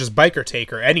 not even just Biker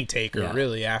Taker, any Taker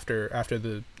really. After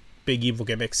the Big Evil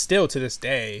gimmick, still to this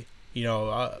day, you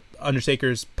know,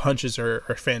 Undertaker's punches are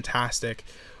fantastic.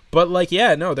 But like,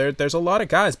 yeah, no, there's a lot of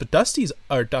guys, but Dustin's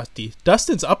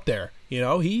up there. You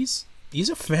know, he's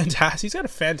a fantastic. He's got a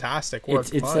fantastic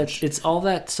work punch. It's all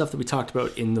that stuff that we talked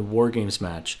about in the War Games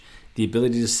match. The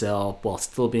ability to sell while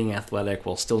still being athletic,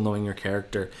 while still knowing your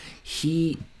character.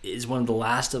 He is one of the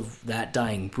last of that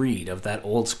dying breed, of that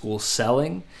old school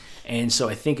selling. And so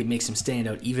I think it makes him stand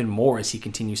out even more as he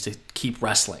continues to keep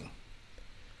wrestling.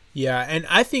 Yeah, and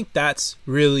I think that's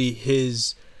really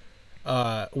his,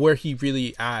 where he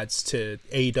really adds to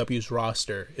AEW's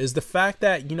roster, is the fact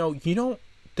that, you know,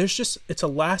 there's just,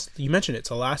 you mentioned it's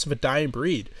a last of a dying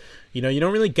breed. You know, you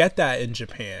don't really get that in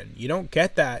Japan. You don't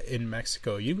get that in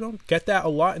Mexico. You don't get that a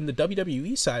lot in the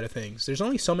WWE side of things. There's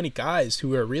only so many guys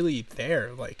who are really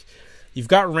there. Like, you've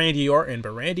got Randy Orton,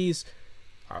 but Randy's,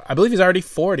 I believe he's already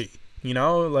 40. You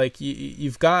know, like,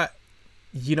 you've got,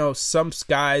 you know, some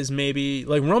guys maybe,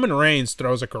 like Roman Reigns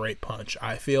throws a great punch,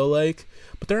 I feel like.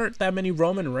 But there aren't that many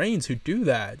Roman Reigns who do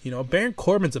that. You know, Baron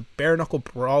Corbin's a bare knuckle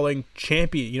brawling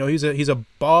champion. You know, he's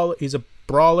a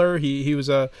brawler. He was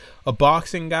a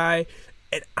boxing guy,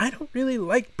 and I don't really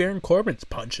like Baron Corbin's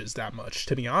punches that much,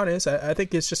 to be honest. I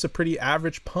think it's just a pretty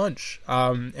average punch.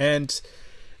 And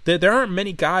there aren't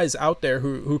many guys out there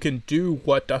who can do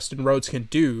what Dustin Rhodes can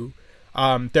do.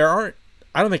 I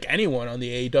don't think anyone on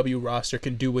the AEW roster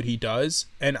can do what he does,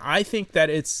 and I think that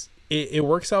it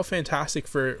works out fantastic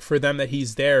for them that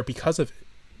he's there because of it.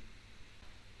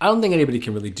 I don't think anybody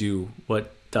can really do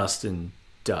what Dustin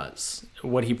does,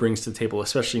 what he brings to the table,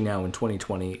 especially now in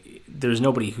 2020. There's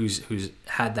nobody who's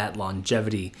had that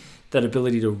longevity, that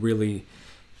ability to really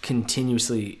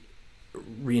continuously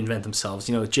reinvent themselves.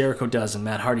 You know, Jericho does and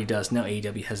Matt Hardy does. Now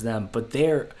AEW has them, but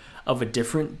they're of a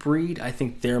different breed. I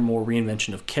think they're more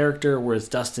reinvention of character, whereas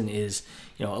Dustin is,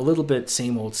 you know, a little bit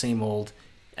same old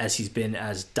as he's been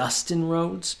as Dustin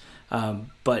Rhodes.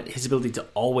 But his ability to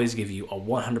always give you a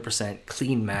 100%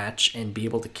 clean match and be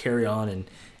able to carry on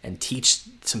and teach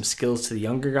some skills to the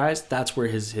younger guys, that's where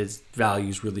his value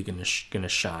is really gonna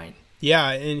shine. Yeah,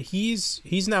 and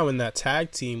he's now in that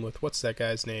tag team with, what's that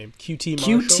guy's name?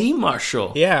 QT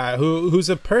Marshall. Yeah, who's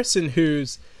a person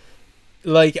who's,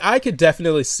 like, I could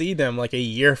definitely see them like a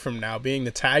year from now being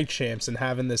the tag champs and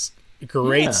having this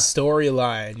great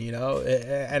storyline, you know,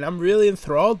 and I'm really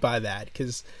enthralled by that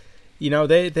because, you know,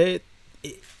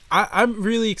 I'm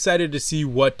really excited to see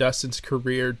what Dustin's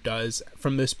career does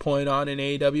from this point on in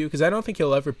AEW, because I don't think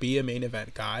he'll ever be a main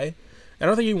event guy. I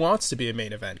don't think he wants to be a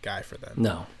main event guy for them.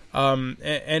 No.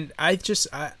 And I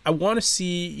want to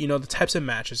see, you know, the types of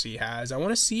matches he has. I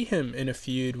want to see him in a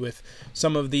feud with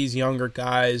some of these younger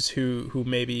guys who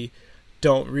maybe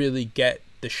don't really get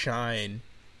the shine.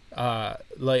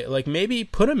 Like maybe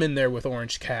put him in there with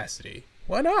Orange Cassidy.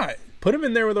 Why not? Put him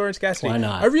in there with Orange Cassidy. Why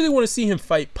not? I really want to see him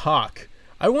fight Pac.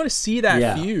 I want to see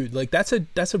that feud. Like, that's a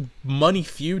money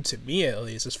feud to me, at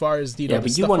least, as far as, you know,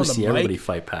 but you want to see everybody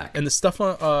fight Pac and the stuff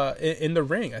on in the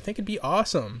ring. I think it'd be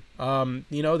awesome.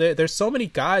 You know, there's so many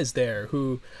guys there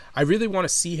who I really want to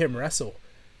see him wrestle.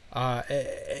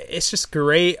 It's just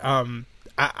great.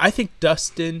 I think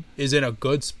Dustin is in a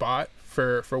good spot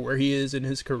for where he is in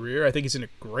his career. I think he's in a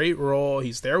great role.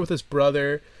 He's there with his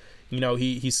brother.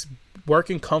 He's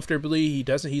working comfortably.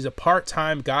 He's a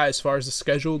part-time guy as far as the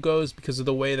schedule goes because of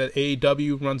the way that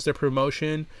AEW runs their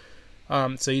promotion.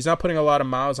 So he's not putting a lot of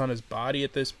miles on his body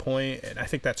at this point, and I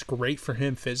think that's great for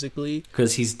him physically.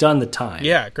 Because he's done the time.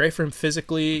 Yeah, great for him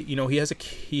physically. He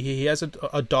has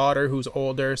a daughter who's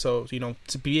older, so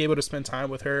to be able to spend time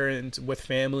with her and with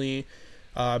family,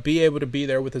 be able to be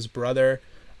there with his brother.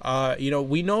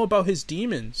 We know about his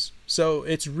demons, so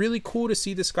it's really cool to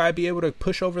see this guy be able to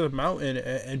push over the mountain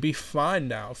and be fine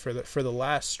now for the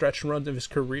last stretch runs of his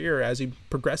career as he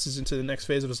progresses into the next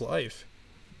phase of his life.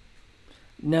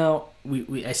 Now,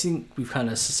 I think we've kind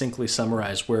of succinctly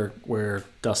summarized where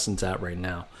Dustin's at right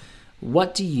now.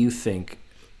 What do you think,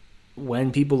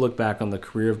 when people look back on the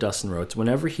career of Dustin Rhodes,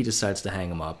 whenever he decides to hang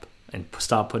him up and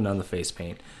stop putting on the face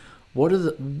paint,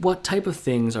 what type of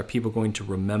things are people going to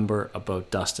remember about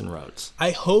Dustin Rhodes?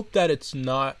 I hope that it's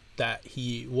not that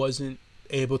he wasn't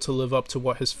able to live up to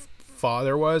what his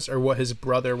father was or what his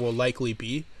brother will likely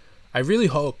be. I really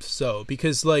hope so,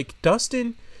 because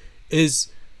Dustin is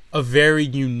a very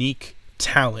unique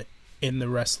talent in the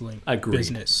wrestling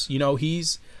business.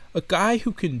 He's a guy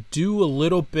who can do a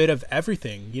little bit of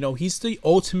everything. He's the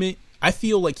ultimate. I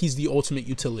feel like he's the ultimate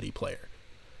utility player.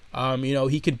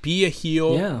 He could be a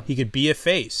heel. Yeah. He could be a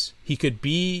face. He could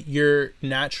be your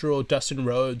natural Dustin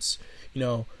Rhodes,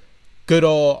 good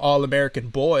old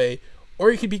all-American boy,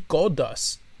 or he could be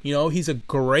Goldust. He's a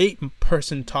great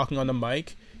person talking on the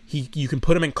mic. You can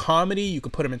put him in comedy. You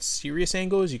can put him in serious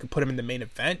angles. You can put him in the main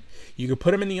event. You can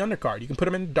put him in the undercard. You can put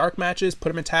him in dark matches, put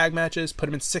him in tag matches, put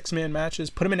him in 6-man matches,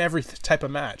 put him in every type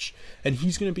of match. And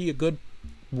he's going to be a good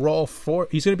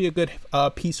he's going to be a good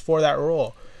piece for that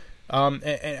role. And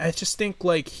I just think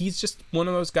he's just one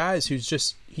of those guys who's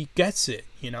just, he gets it,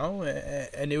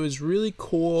 and it was really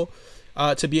cool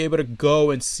to be able to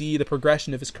go and see the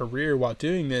progression of his career while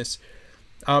doing this.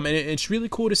 And it's really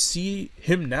cool to see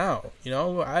him now.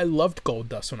 I loved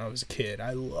Goldust when I was a kid.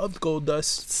 I loved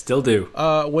Goldust. Still do.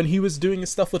 When he was doing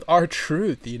his stuff with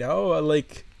R-Truth,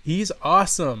 he's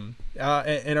awesome.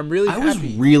 And I'm really happy. I was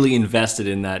really invested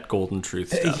in that Golden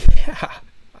Truth stuff. Yeah.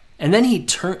 And then he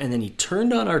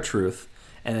turned on R-Truth,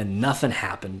 and then nothing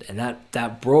happened, and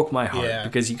that broke my heart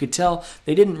because you could tell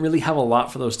they didn't really have a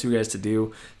lot for those two guys to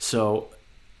do. So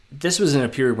this was in a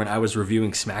period when I was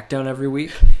reviewing SmackDown every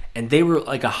week, and they were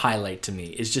like a highlight to me.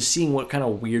 Is just seeing what kind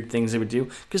of weird things they would do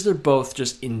because they're both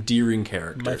just endearing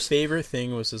characters. My favorite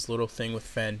thing was this little thing with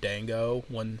Fandango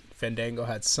when Fandango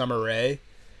had Summer Rae.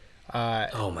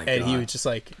 Oh my god! And he was just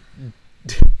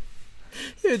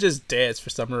he would just dance for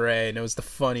Summer Rae, and it was the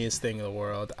funniest thing in the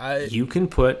world. You can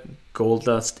put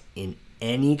Goldust in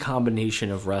any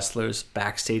combination of wrestlers,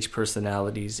 backstage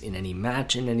personalities, in any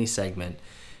match, in any segment.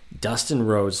 Dustin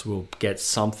Rhodes will get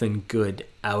something good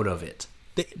out of it.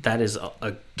 That is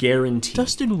a guarantee.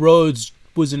 Dustin Rhodes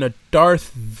was in a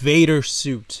Darth Vader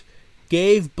suit,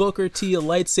 gave Booker T a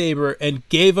lightsaber, and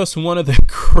gave us one of the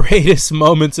greatest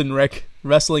moments in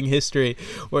wrestling history,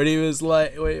 where he was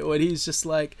when he's just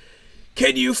like,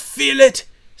 "Can you feel it,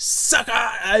 sucker?"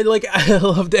 I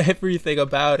loved everything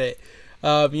about it.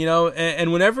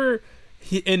 And whenever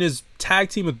he in his tag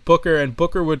team with Booker, and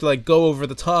Booker would go over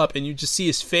the top, and you just see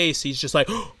his face, he's just like,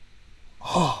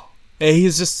 oh, and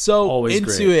he's just so always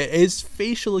into great. it. His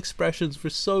facial expressions were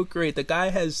so great. The guy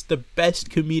has the best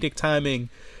comedic timing.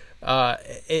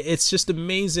 It's just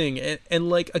amazing.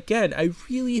 And again, I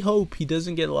really hope he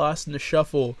doesn't get lost in the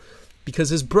shuffle, because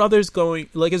his brother's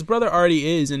his brother already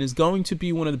is, and is going to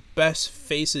be one of the best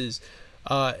faces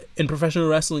in professional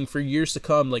wrestling for years to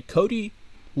come. Cody,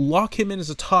 lock him in as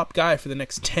a top guy for the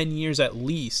next 10 years at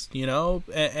least,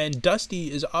 and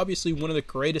Dusty is obviously one of the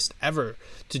greatest ever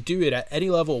to do it at any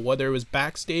level, whether it was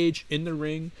backstage, in the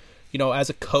ring, as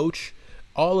a coach,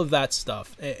 all of that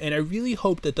stuff. And I really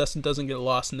hope that Dustin doesn't get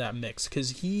lost in that mix,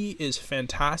 because he is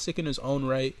fantastic in his own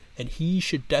right, and he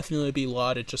should definitely be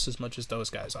lauded just as much as those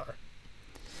guys are.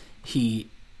 He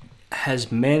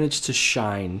has managed to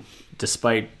shine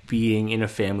despite being in a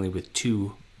family with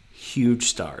two huge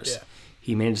stars. Yeah.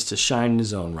 He managed to shine in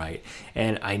his own right.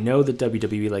 And I know that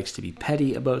WWE likes to be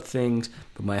petty about things,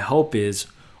 but my hope is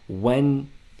when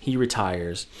he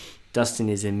retires, Dustin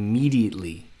is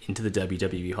immediately into the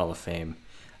WWE Hall of Fame.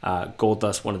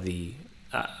 Goldust, one of the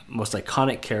most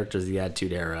iconic characters of the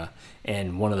Attitude Era,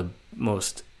 and one of the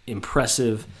most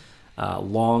impressive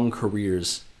long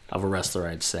careers of a wrestler,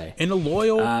 I'd say. And a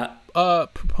loyal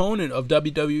proponent of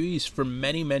WWE's for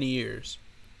many, many years.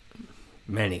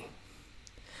 Many.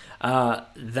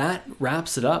 That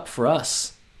wraps it up for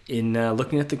us in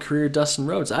looking at the career of Dustin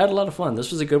Rhodes. I had a lot of fun.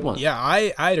 This was a good one. Yeah,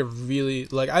 I had a really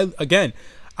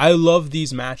I love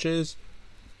these matches.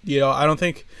 You know, I don't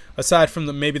think aside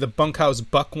from maybe the Bunkhouse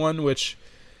Buck one, which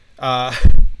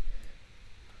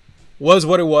was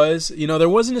what it was. You know, there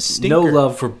wasn't a stinker. No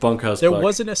love for Bunkhouse Buck. There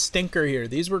wasn't a stinker here.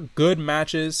 These were good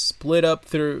matches split up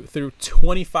through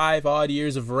 25 odd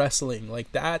years of wrestling.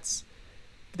 Like that's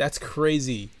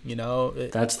crazy, you know.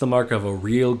 That's the mark of a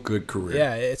real good career.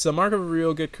 Yeah, it's the mark of a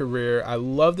real good career. I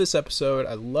love this episode.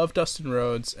 I love Dustin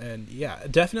Rhodes, and yeah,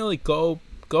 definitely go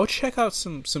check out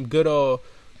some good old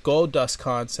Gold Dust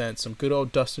content, some good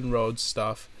old Dustin Rhodes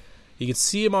stuff. You can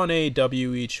see him on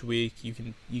AEW each week. You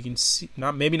can see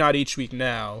not each week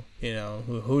now. You know,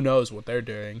 who knows what they're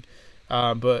doing,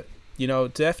 but you know,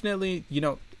 definitely, you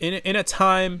know, in a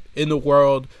time in the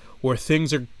world where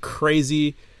things are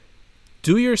crazy,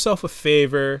 do yourself a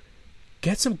favor,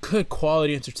 get some good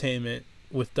quality entertainment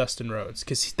with Dustin Rhodes,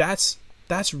 because that's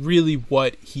really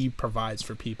what he provides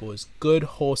for people, is good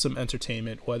wholesome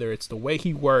entertainment. Whether it's the way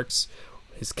he works,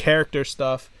 his character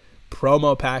stuff,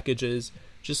 promo packages.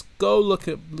 Just go look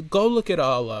it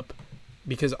all up,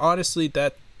 because honestly,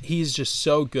 that he's just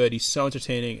so good. He's so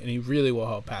entertaining, and he really will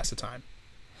help pass the time.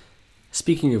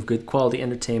 Speaking of good quality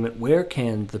entertainment, where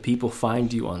can the people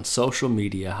find you on social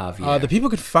media, Javier? The people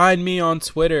can find me on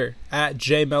Twitter at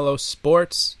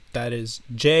JMeloSports. That is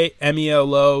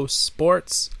JMELO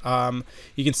Sports.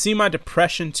 You can see my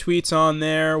depression tweets on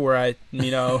there, where I,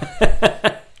 you know,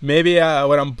 maybe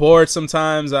when I'm bored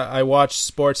sometimes I watch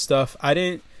sports stuff.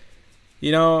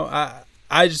 You know,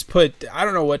 I just put, I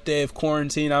don't know what day of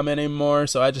quarantine I'm in anymore,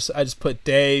 so I just put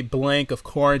day blank of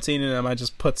quarantine, and I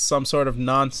just put some sort of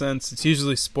nonsense. It's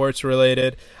usually sports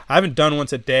related. I haven't done one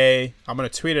today. I'm going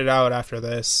to tweet it out after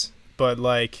this, but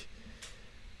like...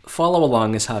 Follow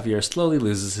along as Javier slowly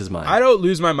loses his mind. I don't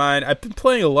lose my mind. I've been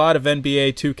playing a lot of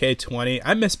NBA 2K20.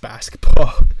 I miss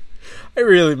basketball. I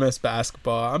really miss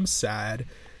basketball. I'm sad.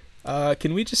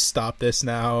 Can we just stop this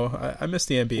now? I miss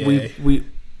the NBA.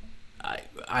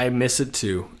 I miss it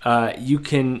too. You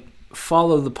can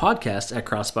follow the podcast at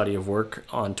Crossbody of Work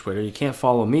on Twitter. You can't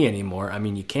follow me anymore. I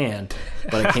mean, you can,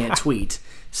 but I can't tweet.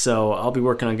 So I'll be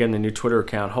working on getting a new Twitter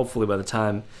account, hopefully by the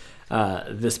time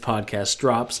this podcast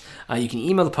drops. You can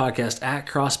email the podcast at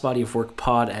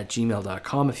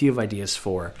crossbodyofworkpod@gmail.com if you have ideas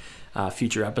for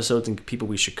future episodes and people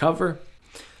we should cover.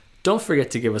 Don't forget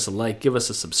to give us a like, give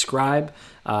us a subscribe.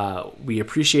 We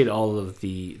appreciate all of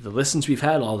the listens we've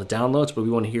had, all the downloads, but we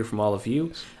want to hear from all of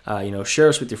you. Share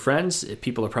us with your friends.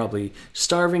 People are probably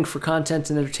starving for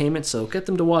content and entertainment, so get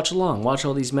them to watch along. Watch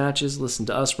all these matches, listen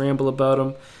to us ramble about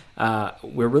them.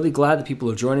 We're really glad that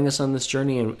people are joining us on this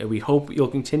journey, and we hope you'll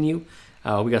continue.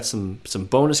 We got some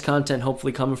bonus content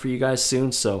hopefully coming for you guys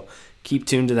soon, so keep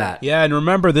tuned to that. Yeah, and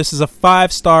remember, this is a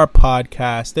 5-star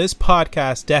podcast. This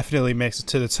podcast definitely makes it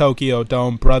to the Tokyo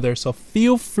Dome, brother. So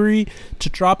feel free to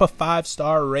drop a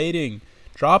 5-star rating.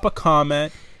 Drop a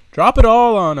comment. Drop it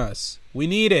all on us. We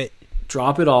need it.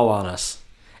 Drop it all on us.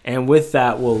 And with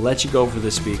that, we'll let you go for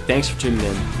this week. Thanks for tuning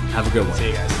in. Have a good one. See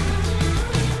you guys.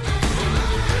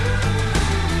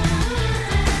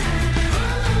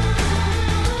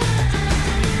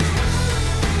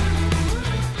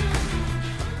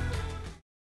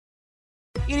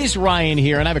 It is Ryan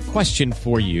here, and I have a question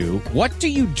for you. What do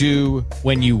you do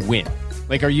when you win?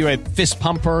 Like, are you a fist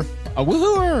pumper, a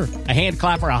woohooer, a hand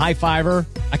clapper, a high fiver?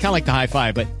 I kind of like the high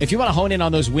five, but if you want to hone in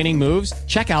on those winning moves,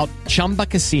 check out Chumba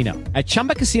Casino. At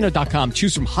ChumbaCasino.com,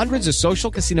 choose from hundreds of social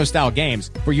casino-style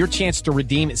games for your chance to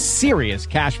redeem serious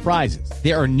cash prizes.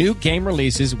 There are new game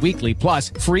releases weekly, plus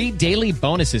free daily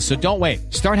bonuses, so don't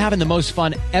wait. Start having the most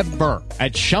fun ever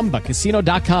at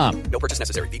ChumbaCasino.com. No purchase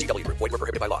necessary. VGW Group. Void where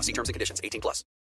prohibited by law. See terms and conditions. 18+.